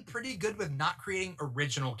 Marvel has been pretty good with not creating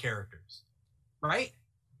original characters, right?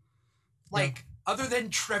 Like, other than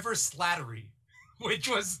Trevor Slattery, which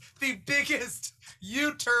was the biggest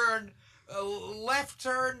U-turn, left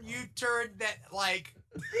turn, U-turn that, like,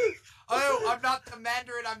 oh, I'm not the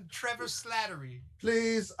Mandarin, I'm Trevor Slattery.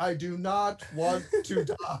 Please, I do not want to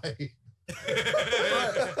die.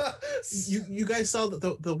 You guys saw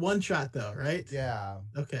the one shot though, right? Yeah.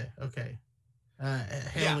 Okay.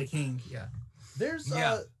 Hanley King, yeah. There's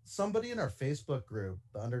somebody in our Facebook group,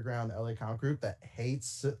 the Underground LA Comic Group, that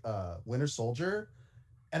hates Winter Soldier,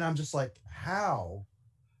 and I'm just like, how?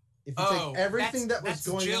 If you take everything that was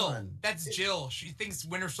going Jill. on. That's Jill. She thinks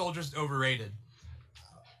Winter Soldier's overrated.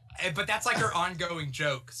 But that's like her ongoing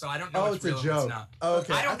joke, so I don't know. Oh, it's a joke. Not. Oh,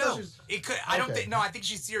 okay. I don't know. It could. I don't think. No, Okay. I think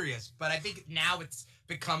she's serious. But I think now it's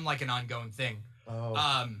become like an ongoing thing. Oh.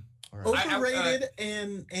 All right. Overrated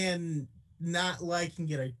and not liking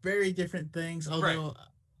it are very different things.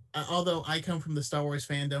 Although I come from the Star Wars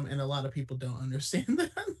fandom, and a lot of people don't understand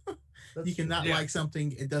that. You cannot like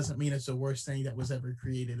something. It doesn't mean it's the worst thing that was ever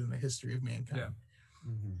created in the history of mankind.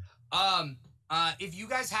 Yeah. If you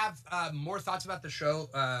guys have more thoughts about the show,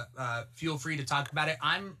 feel free to talk about it.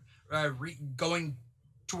 I'm going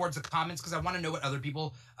towards the comments because I want to know what other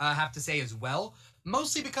people have to say as well.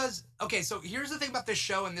 Mostly because, okay, so here's the thing about this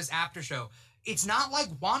show and this after show. It's not like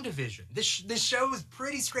WandaVision. This show is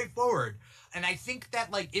pretty straightforward. And I think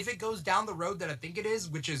that, like, if it goes down the road that I think it is,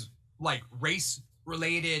 which is, like,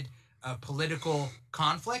 race-related political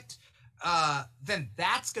conflict, then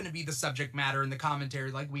that's going to be the subject matter in the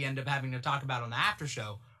commentary, like we end up having to talk about on the after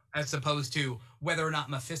show, as opposed to whether or not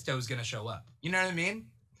Mephisto is going to show up. You know what I mean?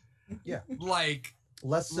 Yeah. Like,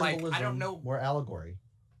 less symbolism, I don't know. more allegory.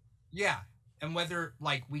 Yeah. And whether,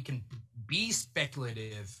 like, we can be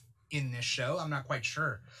speculative in this show, I'm not quite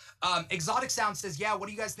sure. Exotic Sound says, yeah, what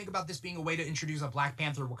do you guys think about this being a way to introduce a Black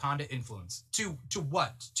Panther Wakanda influence? To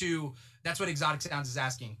what? That's what Exotic Sounds is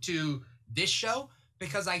asking. To this show?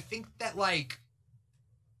 Because I think that, like,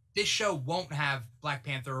 this show won't have Black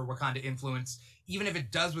Panther or Wakanda influence, even if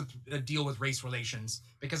it does deal with race relations.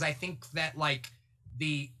 Because I think that, like,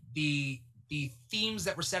 the themes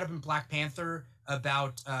that were set up in Black Panther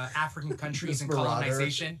about African countries and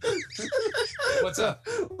colonization. What's up?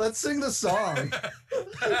 Let's sing the song.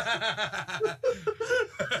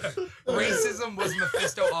 Racism was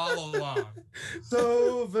Mephisto all along.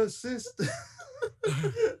 So Vasista.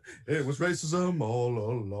 It was racism all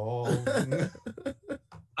along.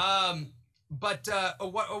 But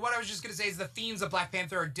what I was just gonna say is the themes of Black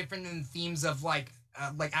Panther are different than the themes of like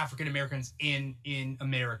African Americans in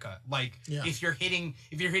America. Like if you're hitting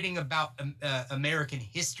about American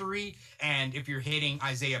history, and if you're hitting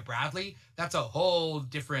Isaiah Bradley, that's a whole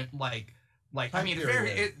different like I mean,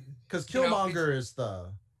 because Killmonger is the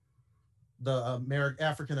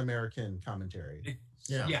African American commentary.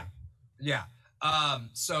 Yeah.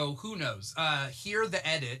 So who knows? Hear the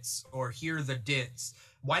edits or hear the dits.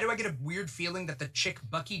 Why do I get a weird feeling that the chick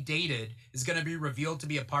Bucky dated is going to be revealed to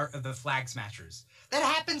be a part of the Flag Smashers? That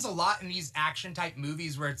happens a lot in these action type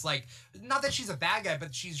movies where it's like, not that she's a bad guy,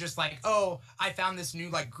 but she's just like, oh, I found this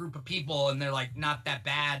new like group of people and they're like not that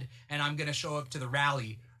bad and I'm going to show up to the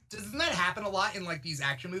rally. Doesn't that happen a lot in like these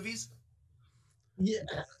action movies? Yeah.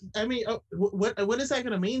 I mean, what is that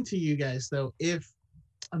going to mean to you guys though? If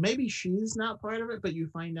maybe she's not part of it, but you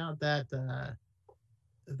find out that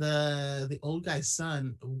the old guy's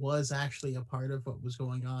son was actually a part of what was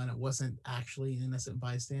going on. It wasn't actually an innocent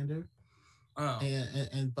bystander. Oh.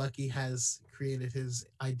 And Bucky has created his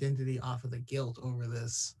identity off of the guilt over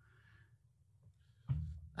this.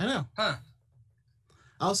 I know. Huh.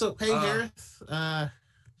 Also, hey, Harith.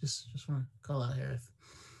 Just want to call out Harith.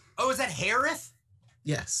 Oh, is that Harith?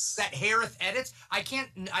 Yes. That Harith edits? I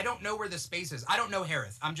don't know where the space is. I don't know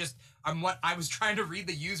Harith. I was trying to read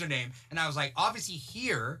the username, and I was like, obviously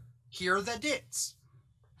here are the dits.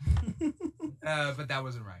 But that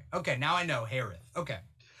wasn't right. Okay, now I know Harith. Okay.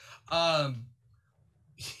 I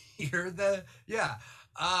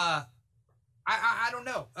don't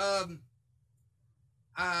know.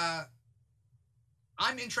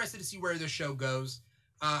 I'm interested to see where the show goes.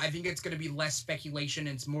 I think it's going to be less speculation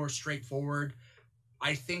and it's more straightforward.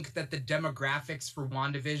 I think that the demographics for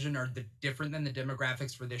WandaVision are different than the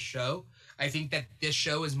demographics for this show. I think that this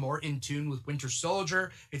show is more in tune with Winter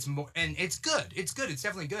Soldier. It's good. It's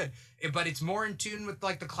definitely good. But it's more in tune with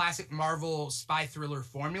like the classic Marvel spy thriller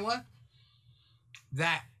formula.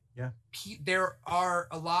 There are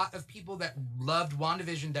a lot of people that loved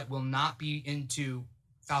WandaVision that will not be into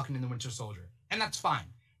Falcon and the Winter Soldier. And that's fine.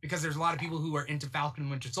 Because there's a lot of people who are into Falcon and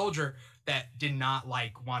Winter Soldier that did not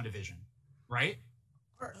like WandaVision. Right?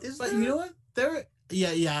 You know what? I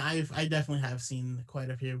definitely have seen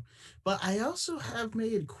quite a few. But I also have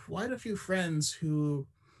made quite a few friends who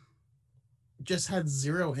just had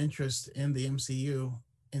zero interest in the MCU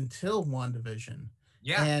until WandaVision.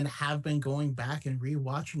 Yeah. And have been going back and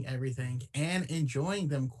rewatching everything and enjoying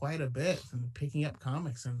them quite a bit and picking up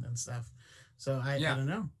comics and stuff. So I don't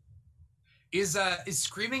know. Is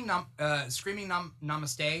Screaming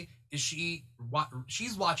Namaste,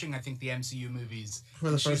 she's watching, I think, the MCU movies for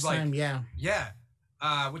the first time. Yeah.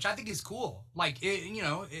 Which I think is cool. Like,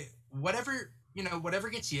 whatever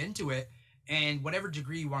gets you into it and whatever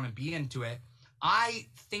degree you want to be into it. I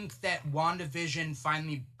think that WandaVision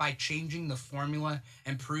finally, by changing the formula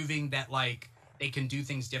and proving that like they can do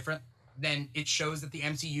things different, then it shows that the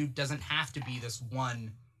MCU doesn't have to be this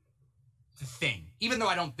one thing. Even though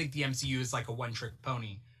I don't think the MCU is like a one-trick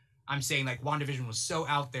pony, I'm saying like WandaVision was so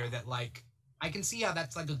out there that like I can see how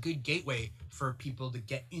that's like a good gateway for people to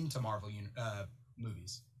get into Marvel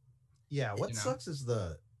movies. Yeah, what sucks is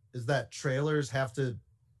that trailers have to.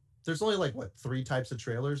 There's only like 3 types of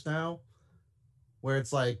trailers now, where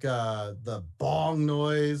it's like the bong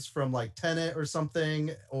noise from like Tenet or something,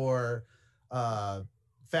 or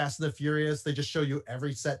Fast and the Furious. They just show you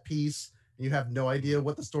every set piece. You have no idea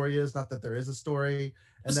what the story is. Not that there is a story.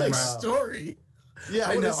 And it's then, like story. Yeah,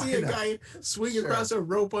 I want to see a guy swing across a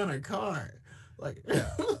rope on a car. Like, yeah.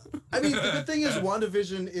 I mean, the good thing is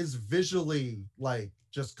WandaVision is visually like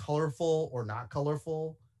just colorful or not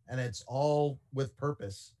colorful, and it's all with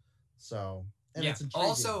purpose. So, and it's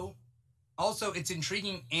intriguing. Also, it's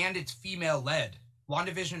intriguing and it's female led.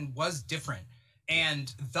 WandaVision was different.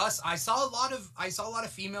 And thus I saw a lot of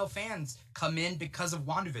female fans come in because of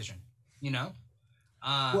WandaVision.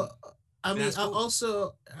 Well, I mean, cool.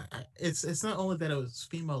 Also, it's not only that it was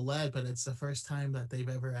female led, but it's the first time that they've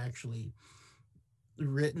ever actually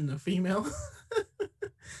written a female.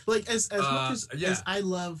 Like as much as I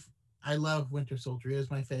love Winter Soldier, it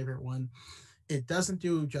is my favorite one. It doesn't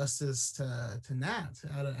do justice to Nat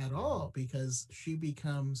at all, because she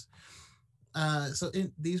becomes. So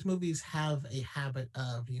these movies have a habit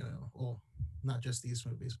of not just these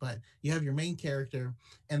movies, but you have your main character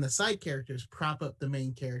and the side characters prop up the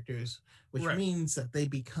main characters, which means that they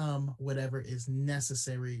become whatever is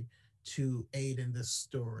necessary to aid in this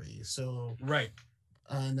story. So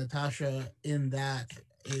Natasha in that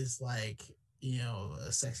is like,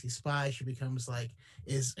 a sexy spy. She becomes like,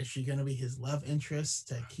 is she going to be his love interest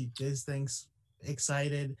to keep these things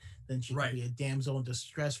excited? Then she can be a damsel in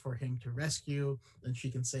distress for him to rescue. Then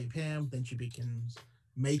she can save him. Then she becomes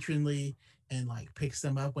matronly and like picks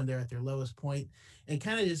them up when they're at their lowest point, and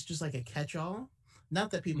kind of is just like a catch-all.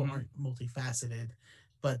 Not that people aren't multifaceted,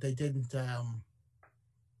 but they didn't. I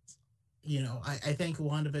think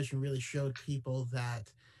WandaVision really showed people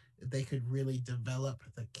that they could really develop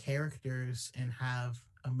the characters and have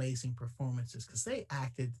amazing performances, because they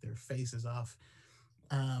acted their faces off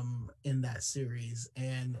in that series.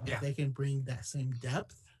 And if they can bring that same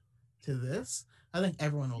depth to this, I think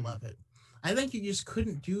everyone will love it. I think you just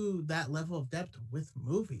couldn't do that level of depth with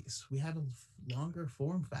movies. We have a longer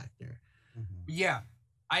form factor. Yeah,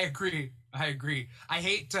 I agree. I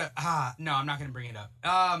hate to no, I'm not going to bring it up.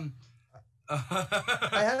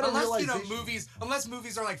 Unless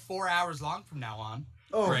movies are like 4 hours long from now on.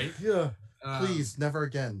 Oh, right? Yeah. Please, never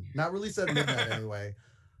again. Not released at midnight anyway.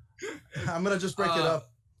 I'm going to just break it up.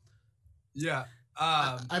 Yeah.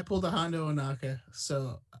 I pulled a Hondo Onaka,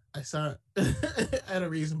 so I saw it at a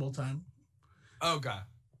reasonable time. Oh, God.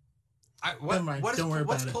 Don't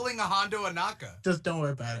what's pulling a Hondo Onaka? Just don't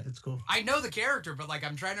worry about it. It's cool. I know the character, but like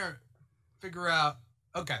I'm trying to figure out.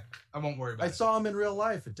 Okay, I won't worry about I it. saw him in real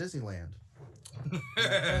life at Disneyland.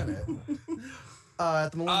 At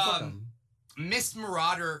the Millennium Falcon. Miss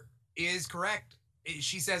Marauder is correct.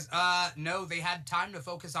 She says, no, they had time to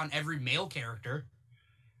focus on every male character.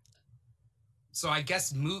 So I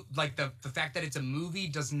guess like the fact that it's a movie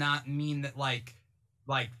does not mean that like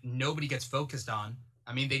nobody gets focused on.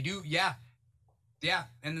 I mean, they do, yeah.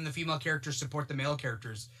 And then the female characters support the male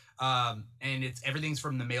characters, and everything's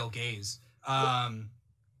from the male gaze.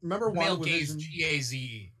 Remember male WandaVision? gaze,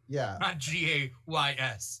 G-A-Z-E, Yeah. not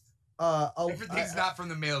G-A-Y-S. Everything's not from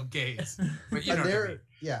the male gaze, but you know what I mean.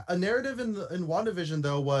 Yeah, a narrative in WandaVision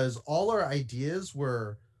though was all our ideas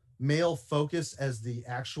were male focused as the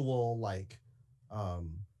actual like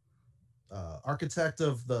architect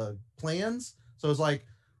of the plans. So it's like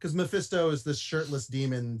because Mephisto is this shirtless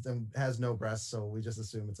demon and has no breasts, so we just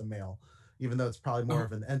assume it's a male, even though it's probably more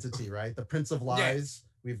of an entity, right? The Prince of Lies,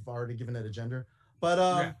 we've already given it a gender,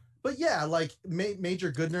 but yeah, like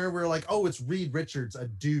Major Goodner, we're like, oh, it's Reed Richards, a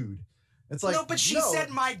dude. It's like no, but she said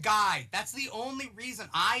my guy. That's the only reason.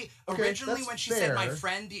 Originally when she said my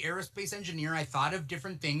friend, the aerospace engineer, I thought of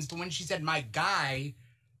different things. But when she said my guy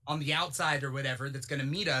on the outside or whatever that's going to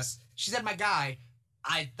meet us, she said my guy.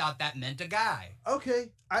 I thought that meant a guy.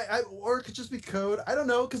 Okay, or it could just be code. I don't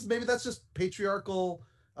know, because maybe that's just patriarchal.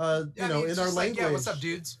 In our language. Yeah, what's up,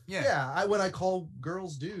 dudes? Yeah. When I call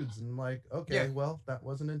girls dudes, and I'm like, okay, well, that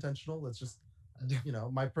wasn't intentional. That's just,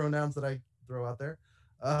 my pronouns that I throw out there.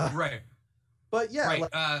 Right. But yeah, right.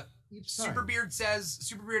 Like, Superbeard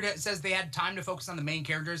says they had time to focus on the main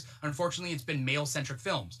characters. Unfortunately, it's been male-centric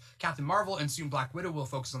films. Captain Marvel and soon Black Widow will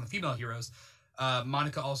focus on the female heroes.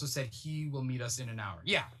 Monica also said he will meet us in an hour.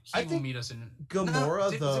 Yeah, he will meet us in.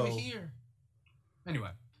 Gamora though. Was it here?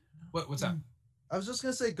 Anyway, what's up? I was just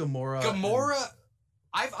gonna say Gamora.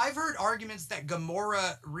 I've heard arguments that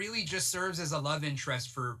Gamora really just serves as a love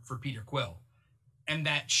interest for Peter Quill, and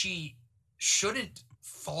that she shouldn't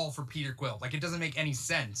fall for Peter Quill. Like, it doesn't make any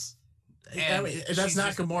sense. I mean, that's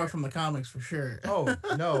not Gamora from the comics for sure. Oh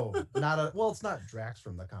no, it's not Drax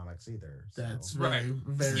from the comics either. So. That's right.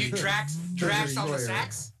 Drax on the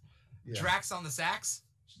sax. Yeah. Drax on the sax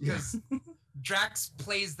because Drax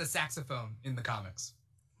plays the saxophone in the comics.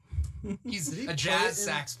 He's a jazz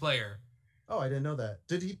sax player. Oh, I didn't know that.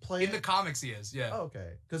 Did he play in the comics? He is. Yeah. Oh,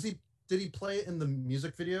 okay. Because did he play it in the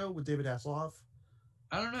music video with David Hasselhoff?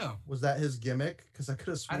 I don't know. Was that his gimmick? Because I could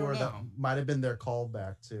have sworn that might have been their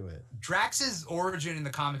callback to it. Drax's origin in the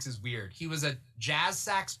comics is weird. He was a jazz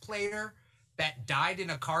sax player that died in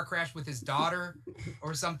a car crash with his daughter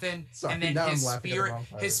or something. Sorry, and then his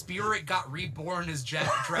spirit got reborn as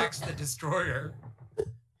Drax the Destroyer.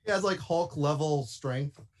 He has like Hulk level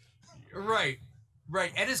strength. Right.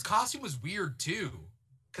 And his costume was weird too.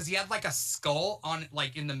 Because he had like a skull on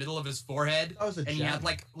like in the middle of his forehead, he had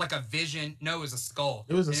like a vision. No, it was a skull.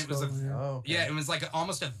 It was a skull. It was like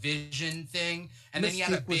almost a vision thing, and then he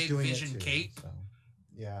had a big vision cape. So,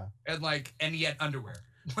 yeah, and he had underwear.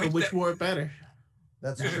 But which wore it better?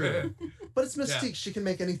 That's true. But it's Mystique. Yeah. She can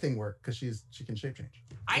make anything work because she can shape change.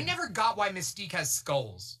 I never got why Mystique has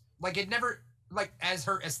skulls. Like it never as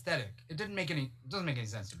her aesthetic. It doesn't make any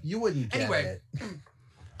sense to me. You wouldn't get it.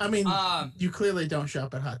 I mean, you clearly don't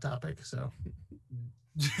shop at Hot Topic, so.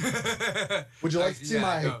 Would you like to see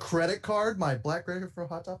my credit card, my black credit for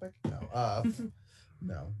Hot Topic? No.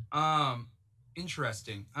 No.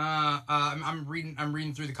 Interesting. I'm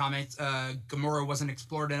reading through the comments. Gamora wasn't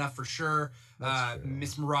explored enough for sure.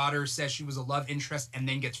 Miss Marauder says she was a love interest and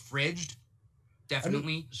then gets fridged. Definitely. I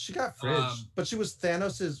mean, she got fridged, but she was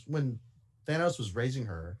when Thanos was raising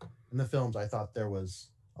her in the films. I thought there was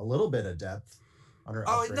a little bit of depth.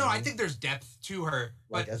 No, I think there's depth to her,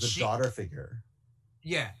 like as a daughter figure.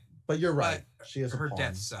 Yeah, but you're right. She is her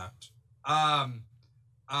death sucked.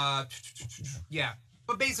 Yeah,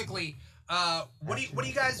 but basically, what do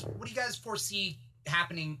you guys foresee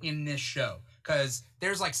happening in this show? Because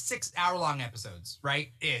there's like 6 hour-long episodes,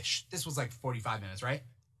 right? Ish. This was like 45 minutes, right?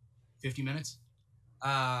 50 minutes.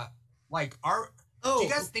 Do you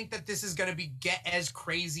guys think that this is gonna get as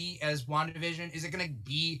crazy as WandaVision? Is it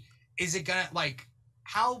gonna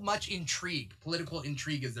how much political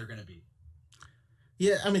intrigue is there gonna be?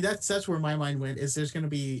 Yeah, I mean that's where my mind went. Is there's gonna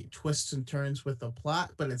be twists and turns with the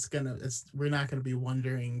plot, but we're not gonna be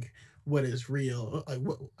wondering what is real.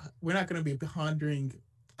 We're not gonna be pondering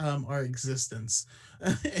our existence,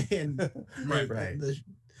 and right.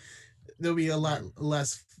 There'll be a lot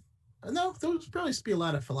less. No, there'll probably be a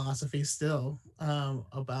lot of philosophy still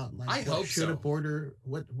about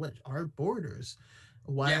what are borders.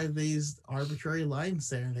 Why are these arbitrary lines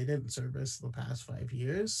there? And they didn't service the past 5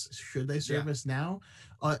 years. Should they service now?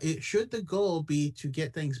 Should the goal be to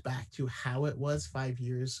get things back to how it was 5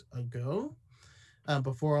 years ago,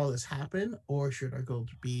 before all this happened, or should our goal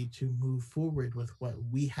be to move forward with what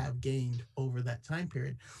we have gained over that time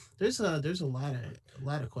period? There's a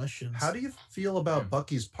lot of questions. How do you feel about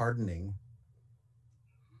Bucky's pardoning?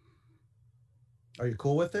 Are you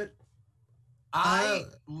cool with it? I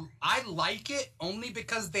like it only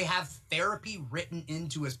because they have therapy written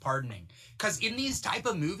into his pardoning. Because in these type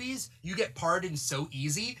of movies, you get pardoned so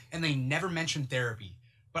easy, and they never mention therapy.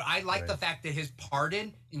 But I like the fact that his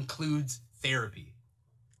pardon includes therapy.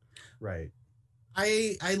 Right.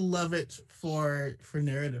 I love it for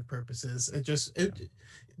narrative purposes. It's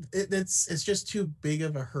just too big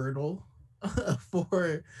of a hurdle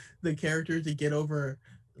for the character to get over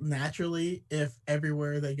naturally if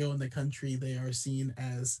everywhere they go in the country they are seen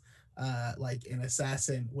as like an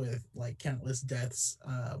assassin with like countless deaths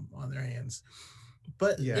on their hands.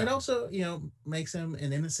 But it also, makes him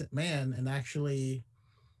an innocent man and actually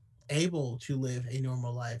able to live a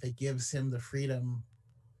normal life. It gives him the freedom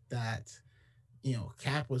that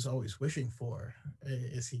Cap was always wishing for.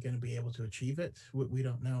 Is he going to be able to achieve it? We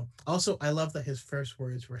don't know. Also, I love that his first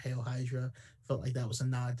words were "Hail Hydra." Felt like that was a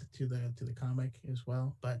nod to the comic as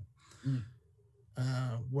well. But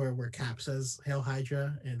where Cap says "Hail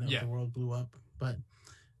Hydra" and the world blew up. But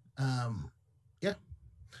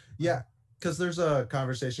because there's a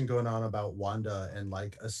conversation going on about Wanda and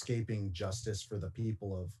like escaping justice for the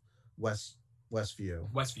people of Westview.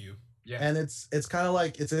 Yeah. And it's kind of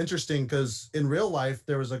like, it's interesting because in real life,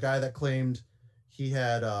 there was a guy that claimed he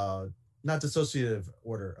had not dissociative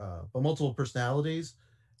order, but multiple personalities.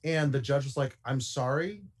 And the judge was like, I'm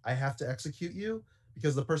sorry, I have to execute you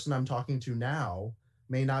because the person I'm talking to now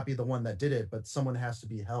may not be the one that did it, but someone has to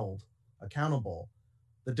be held accountable.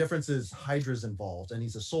 The difference is Hydra's involved and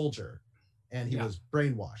he's a soldier and he was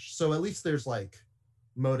brainwashed. So at least there's like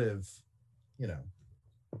motive,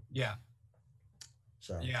 Yeah.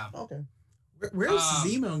 So, okay. Where's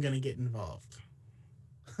Zemo going to get involved?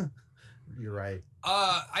 You're right.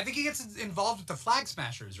 I think he gets involved with the Flag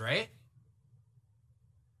Smashers, right?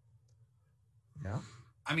 Yeah.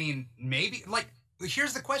 I mean, maybe. Like,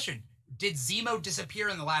 here's the question. Did Zemo disappear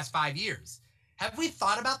in the last 5 years? Have we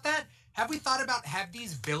thought about that? Have we thought about, have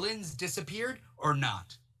these villains disappeared or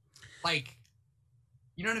not? Like,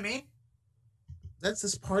 you know what I mean? That's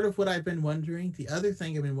just part of what I've been wondering. The other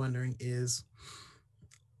thing I've been wondering is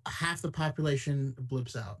half the population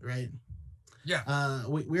blips out, right? Yeah.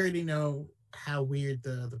 We already know how weird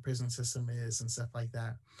the prison system is and stuff like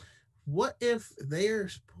that. What if they're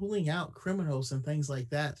pulling out criminals and things like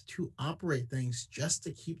that to operate things just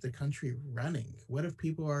to keep the country running? What if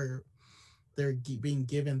people they're being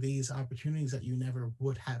given these opportunities that you never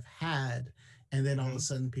would have had, and then all of a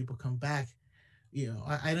sudden people come back?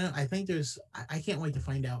 I think I can't wait to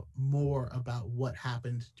find out more about what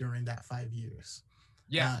happened during that 5 years.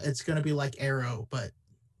 Yeah. It's going to be like Arrow, but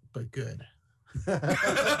good.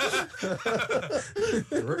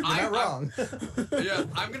 You're not wrong.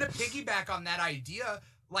 I'm going to piggyback on that idea.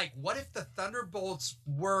 Like, what if the Thunderbolts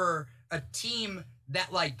were a team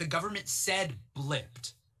that, like, the government said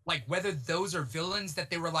blipped? Like, whether those are villains that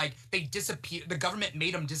they were like, they disappear, the government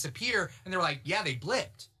made them disappear, and they were like, yeah, they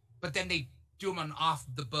blipped. But then they do them on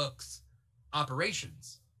off-the-books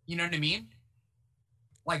operations. You know what I mean?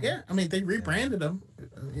 Like, yeah, I mean, they rebranded them.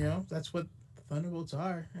 That's what Thunderbolts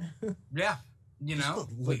are. Yeah, The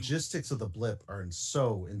logistics of the blip are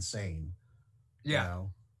so insane. Yeah.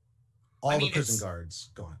 All the prison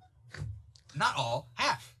guards gone. Not all,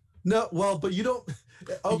 half. No, well, but you don't.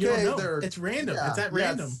 Okay, it's random. It's at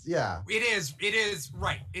random. Yeah. It is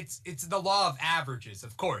right. It's the law of averages,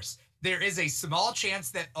 of course. There is a small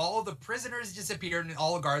chance that all the prisoners disappeared and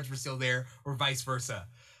all the guards were still there, or vice versa.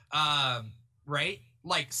 Right?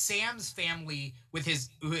 Like Sam's family with his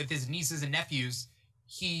nieces and nephews,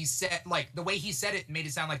 he said, like, the way he said it made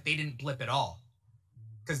it sound like they didn't blip at all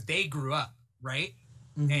because they grew up, right?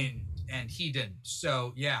 Mm-hmm. And he didn't.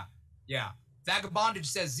 So yeah. Vagabondage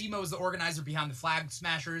says Zemo is the organizer behind the Flag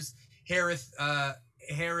Smashers. Harith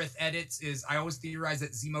edits is, I always theorize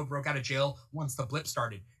that Zemo broke out of jail once the blip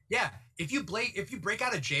started. Yeah, if you break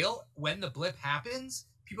out of jail when the blip happens,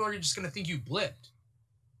 people are just gonna think you blipped.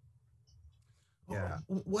 Yeah.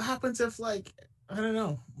 What happens if, like, I don't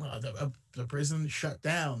know, the prison shut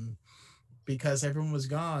down because everyone was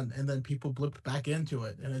gone, and then people blipped back into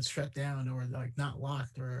it, and it's shut down or like not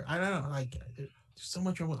locked, or I don't know, like there's so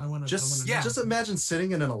much I want to just imagine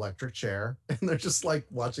sitting in an electric chair and they're just like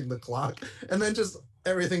watching the clock, and then just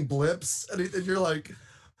everything blips, and you're like,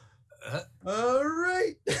 All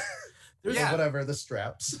right. There's Whatever, the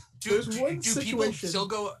straps. There's one do people situation- still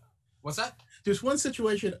go? What's that? There's one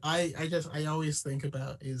situation I always think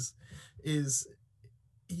about is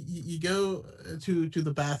you go to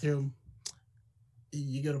the bathroom,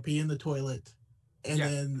 you go to pee in the toilet, and Yeah.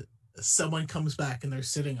 then someone comes back and they're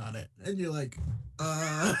sitting on it, and you're like,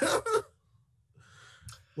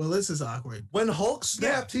 well, this is awkward. When Hulk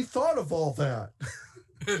snapped, he thought of all that.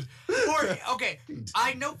 Okay,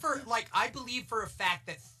 I know I believe for a fact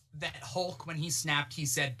that Hulk, when he snapped, he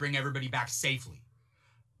said, "Bring everybody back safely,"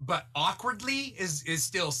 but awkwardly is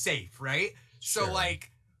still safe, right? Sure. So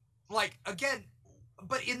like again,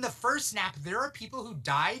 but in the first snap, there are people who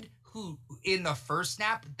died who in the first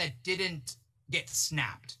snap that didn't get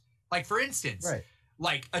snapped. Like for instance, Right.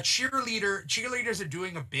 like a cheerleaders are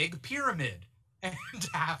doing a big pyramid, and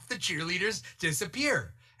half the cheerleaders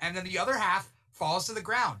disappear, and then the other half falls to the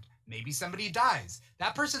ground. Maybe somebody dies.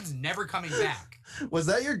 That person's never coming back. Was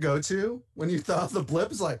that your go-to when you thought of the blip?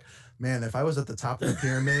 It's like, man, if I was at the top of the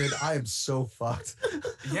pyramid, I am so fucked.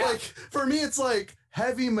 Yeah. Like for me, it's like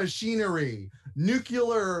heavy machinery,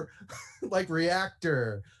 nuclear, like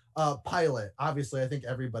reactor, pilot. Obviously, I think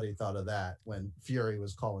everybody thought of that when Fury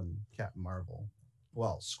was calling Captain Marvel.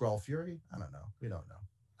 Well, Skrull Fury? I don't know. We don't know.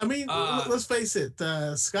 I mean, let's face it.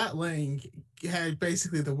 Scott Lang had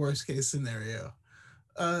basically the worst case scenario.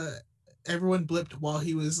 Everyone blipped while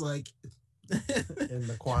he was like In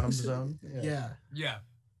the quantum zone. Yeah. Yeah.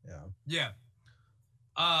 Yeah.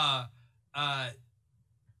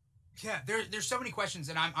 Yeah. There's so many questions,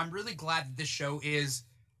 and I'm really glad that this show is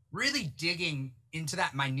really digging into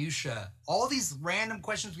that minutia. All these random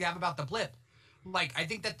questions we have about the blip. Like, I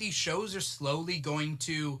think that these shows are slowly going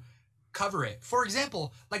to cover it. For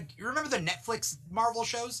example, like, you remember the Netflix Marvel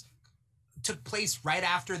shows took place right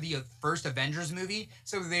after the first Avengers movie,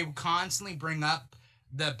 so they would constantly bring up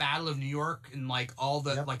the Battle of New York and like all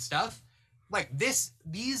the like stuff. Like these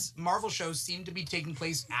Marvel shows seem to be taking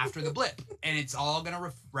place after the blip, and it's all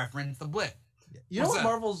gonna reference the blip. You know what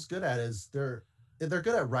Marvel's good at is they're good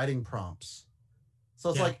at writing prompts. So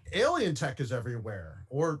it's Yeah. like alien tech is everywhere,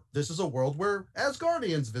 or this is a world where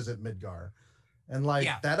Asgardians visit Midgar, and like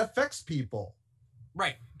that affects people.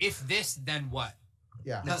 Right. If this, then what?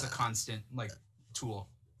 Yeah. That's a constant like tool.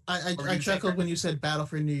 I chuckled when you said Battle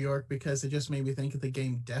for New York because it just made me think of the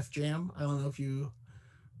game Def Jam. I don't know if you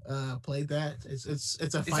played that. It's a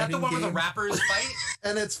fighting game. Is that the one where the rappers fight?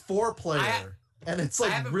 And it's 4-player, and it's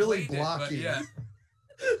like really blocky. Yeah.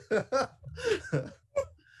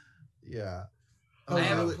 Yeah.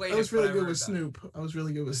 I was really good with Snoop.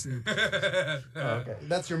 Okay,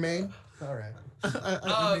 that's your main. All right.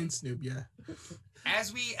 I mean Snoop. Yeah.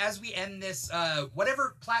 As we end this,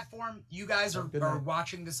 whatever platform you guys are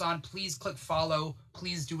watching this on, please click follow.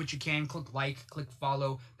 Please do what you can. Click like, click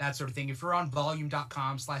follow, that sort of thing. If you're on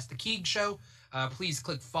volume.com/The Keeg Show, please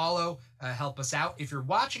click follow. Help us out. If you're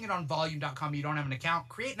watching it on volume.com, you don't have an account,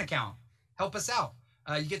 create an account. Help us out.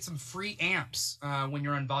 You get some free amps when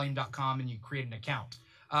you're on volume.com and you create an account.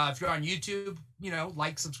 If you're on YouTube,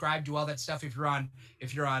 like, subscribe, do all that stuff. If you're on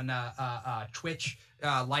Twitch,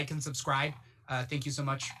 like and subscribe. Thank you so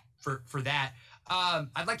much for that.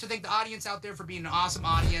 I'd like to thank the audience out there for being an awesome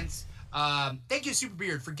audience. Thank you,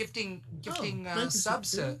 Superbeard, for gifting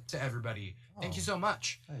subs to everybody. Thank you so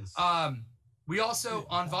much. Nice. We also,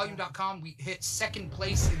 on volume.com, we hit second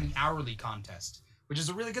place in the hourly contest, which is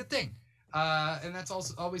a really good thing. And that's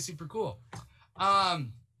also always super cool. The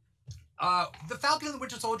Falcon and the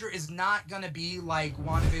Winter Soldier is not going to be like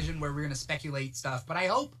WandaVision where we're going to speculate stuff, but I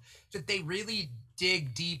hope that they really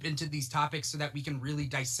dig deep into these topics so that we can really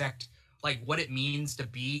dissect like what it means to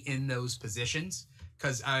be in those positions,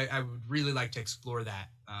 because I would really like to explore that,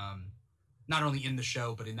 not only in the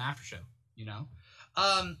show but in the after show.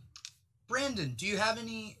 Brandon, do you have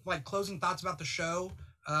any like closing thoughts about the show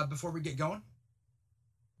before we get going?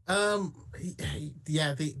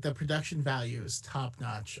 Yeah, the production value is top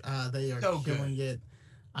notch. They are killing it.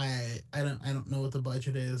 I don't know what the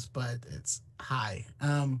budget is, but it's high.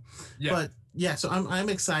 But yeah, so I'm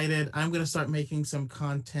excited. I'm gonna start making some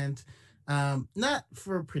content, not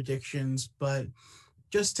for predictions, but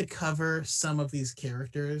just to cover some of these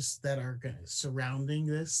characters that are surrounding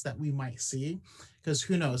this that we might see, because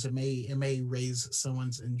who knows, it may raise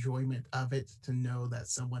someone's enjoyment of it to know that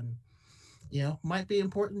someone might be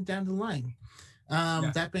important down the line.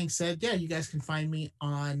 That being said, you guys can find me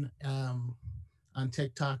on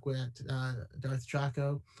TikTok with Darth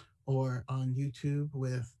Choco, or on YouTube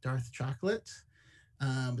with Darth Chocolate.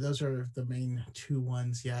 Those are the main two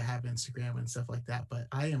ones. I have Instagram and stuff like that, but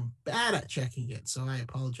I am bad at checking it, so I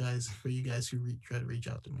apologize for you guys who try to reach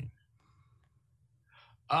out to me.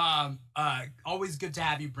 Always good to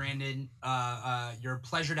have you, Brandon. You're a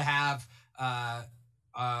pleasure to have.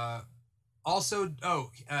 Also,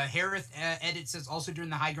 Harith Edit says, also during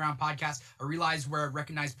the High Ground podcast, I realized where I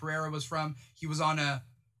recognized Pereira was from. He was on a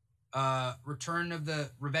Revenge of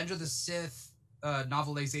the Sith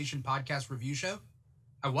novelization podcast review show.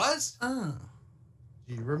 I was? Do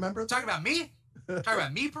you remember? Talking about me? Talking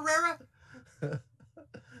about me, Pereira?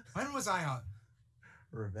 When was I on?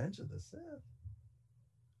 Revenge of the Sith.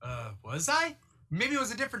 Was I? Maybe it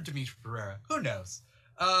was a different Dimitri Pereira. Who knows?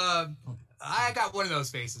 I got one of those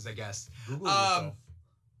faces, I guess. Google yourself.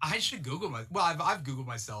 I should Google I've Googled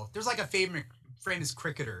myself. There's like a famous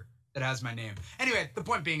cricketer that has my name. Anyway, the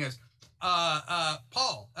point being is,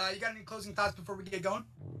 Paul, you got any closing thoughts before we get going?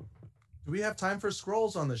 Do we have time for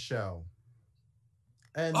scrolls on the show?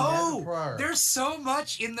 And there's so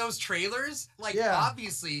much in those trailers. Like,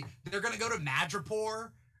 obviously, they're gonna go to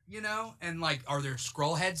Madripoor, and like, are there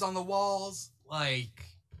scroll heads on the walls? Like,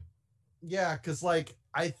 yeah, because like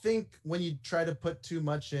I think when you try to put too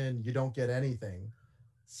much in, you don't get anything.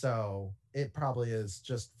 So it probably is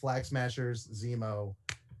just Flag Smashers, Zemo,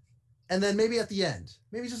 and then maybe at the end,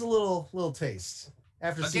 maybe just a little taste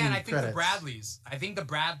after seeing I think credits. the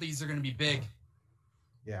Bradleys are going to be big.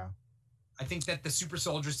 Yeah, I think that the super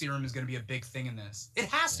soldier serum is going to be a big thing in this. It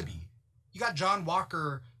has to be. You got John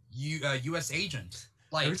Walker, U.S. agent.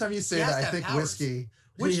 Like, every time you say that, I think powers. Whiskey.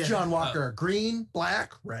 Which John Walker? Green,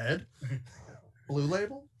 black, red, blue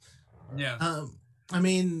label? Yeah. I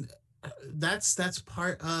mean, that's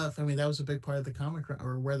part of. I mean, that was a big part of the comic run,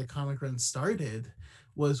 or where the comic run started,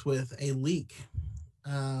 was with a leak.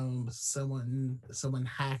 Someone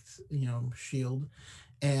hacked, Shield,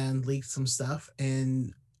 and leaked some stuff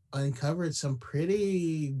and uncovered some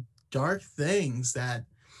pretty dark things that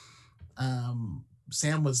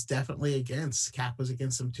Sam was definitely against. Cap was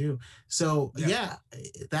against him too. So yeah,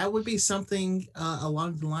 that would be something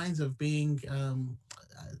along the lines of being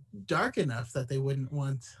dark enough that they wouldn't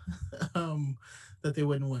want to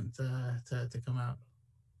come out.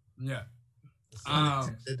 Yeah.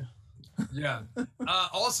 Yeah.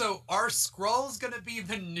 Also, are Skrulls gonna be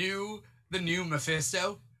the new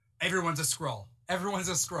Mephisto? Everyone's a Skrull.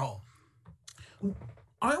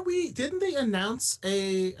 Aren't we? Didn't they announce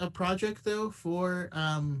a project though for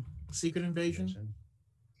Secret Invasion?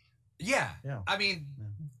 Yeah. I mean,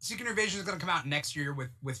 Secret Invasion is going to come out next year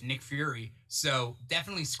with Nick Fury, so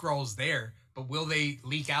definitely Skrulls there. But will they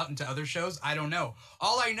leak out into other shows? I don't know.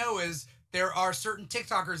 All I know is there are certain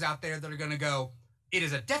TikTokers out there that are going to go, it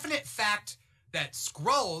is a definite fact that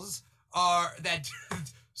Skrulls are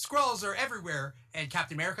everywhere, and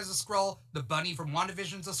Captain America's a Skrull, the bunny from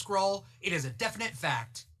WandaVision's a Skrull. It is a definite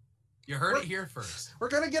fact. You heard it here first. We're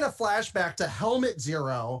going to get a flashback to Helmet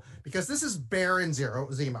Zero, because this is Baron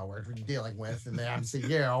Zemo we're dealing with in the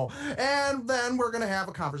MCU. And then we're going to have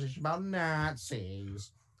a conversation about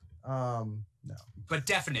Nazis. No. But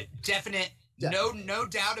definite. No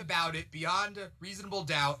doubt about it, beyond a reasonable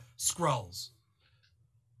doubt, Skrulls.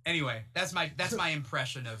 Anyway, that's my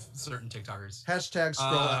impression of certain TikTokers. Hashtag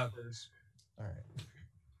Skrull. All right.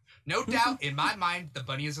 No doubt, in my mind, the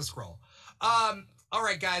bunny is a Skrull. All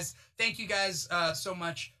right, guys. Thank you guys so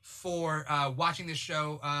much for watching this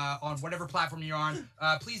show on whatever platform you're on.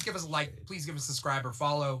 Please give us a like. Please give us a subscribe or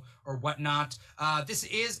follow or whatnot. This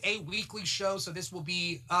is a weekly show, so this will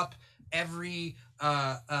be up every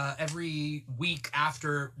week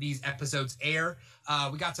after these episodes air.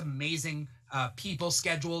 We got some amazing people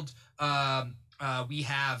scheduled. We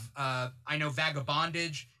have I know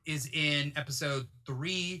Vagabondage is in episode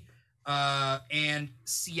 3. And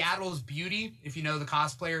Seattle's Beauty, if you know the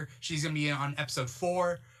cosplayer, she's gonna be on episode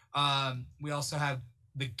 4. We also have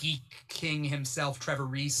the Geek King himself, Trevor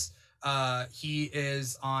Reese. He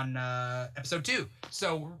is on episode 2.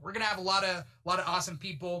 So we're gonna have a lot of awesome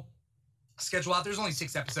people scheduled out. There's only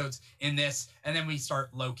 6 episodes in this, and then we start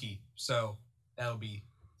Loki. So that'll be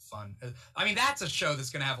fun. I mean, that's a show that's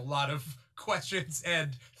gonna have a lot of questions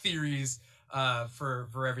and theories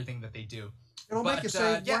for everything that they do. It'll make you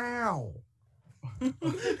say, wow.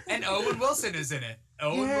 And Owen Wilson is in it.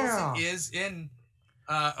 Owen Wilson is in.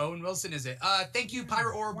 Thank you,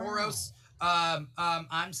 Pyro Ouroboros. Wow.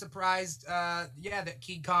 I'm surprised, that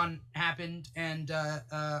KeyCon happened and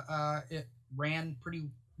it ran pretty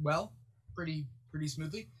well, pretty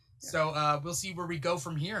smoothly. Yeah. So we'll see where we go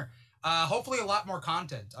from here. Hopefully a lot more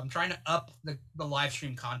content. I'm trying to up the live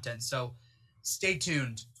stream content, so stay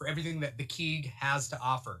tuned for everything that the Keeg has to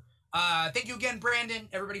offer. Thank you again, Brandon.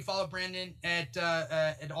 Everybody follow Brandon at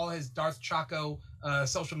all his Darth Choco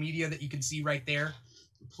social media that you can see right there,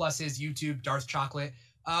 plus his YouTube, Darth Chocolate.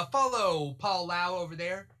 Follow Paul Lau over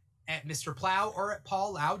there at Mr. Plow or at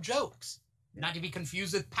Paul Lau Jokes. Not to be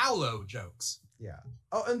confused with Paulo Jokes. Yeah.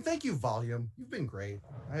 Oh, and thank you, Volume. You've been great.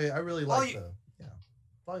 I really like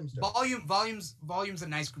Volume's dope. Volume's a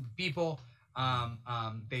nice group of people.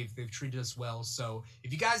 They've treated us well. So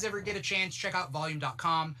if you guys ever get a chance, check out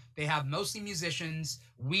volume.com. They have mostly musicians.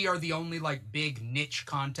 We are the only like big niche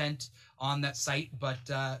content on that site, but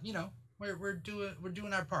we're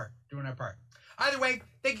doing our part. Either way,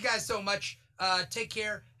 thank you guys so much. Take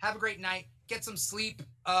care. Have a great night. Get some sleep.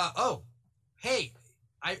 Hey,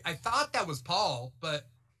 I thought that was Paul, but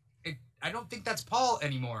I don't think that's Paul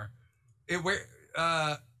anymore.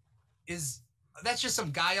 That's just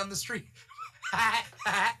some guy on the street.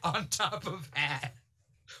 Hat on top of hat.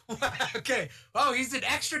 Okay. Oh, he's in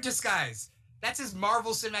extra disguise. That's his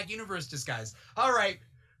Marvel Cinematic Universe disguise. All right.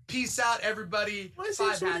 Peace out, everybody. Why is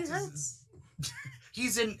Five he hats.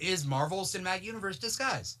 He's in his Marvel Cinematic Universe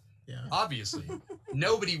disguise. Yeah. Obviously.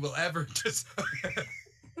 Nobody will ever just...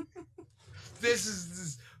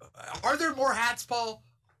 This. Are there more hats, Paul?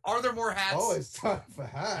 Are there more hats? Oh, it's time for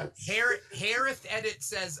hats. Harith Edit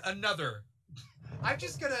says another. I'm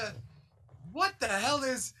just gonna... What the hell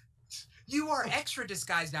is... You are extra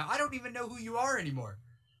disguised now. I don't even know who you are anymore.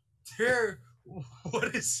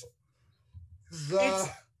 What is... This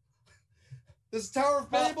is Tower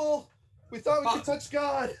of Babel. We thought we could touch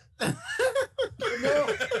God. No.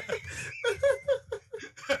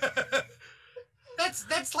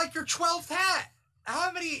 That's like your 12th hat.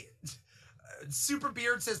 How many... Super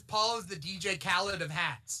Beard says Paul is the DJ Khaled of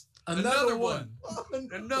hats. Another one.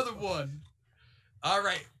 Another one. All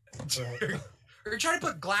right. Are you trying to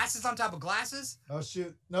put glasses on top of glasses? Oh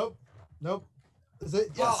shoot! Nope. Is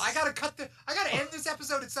it? Paul, Yes. I gotta end this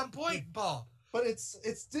episode at some point, Paul. But it's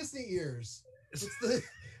Disney ears.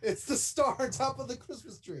 It's the star on top of the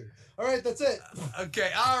Christmas tree. All right, that's it.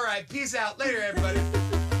 Okay. All right. Peace out. Later, everybody.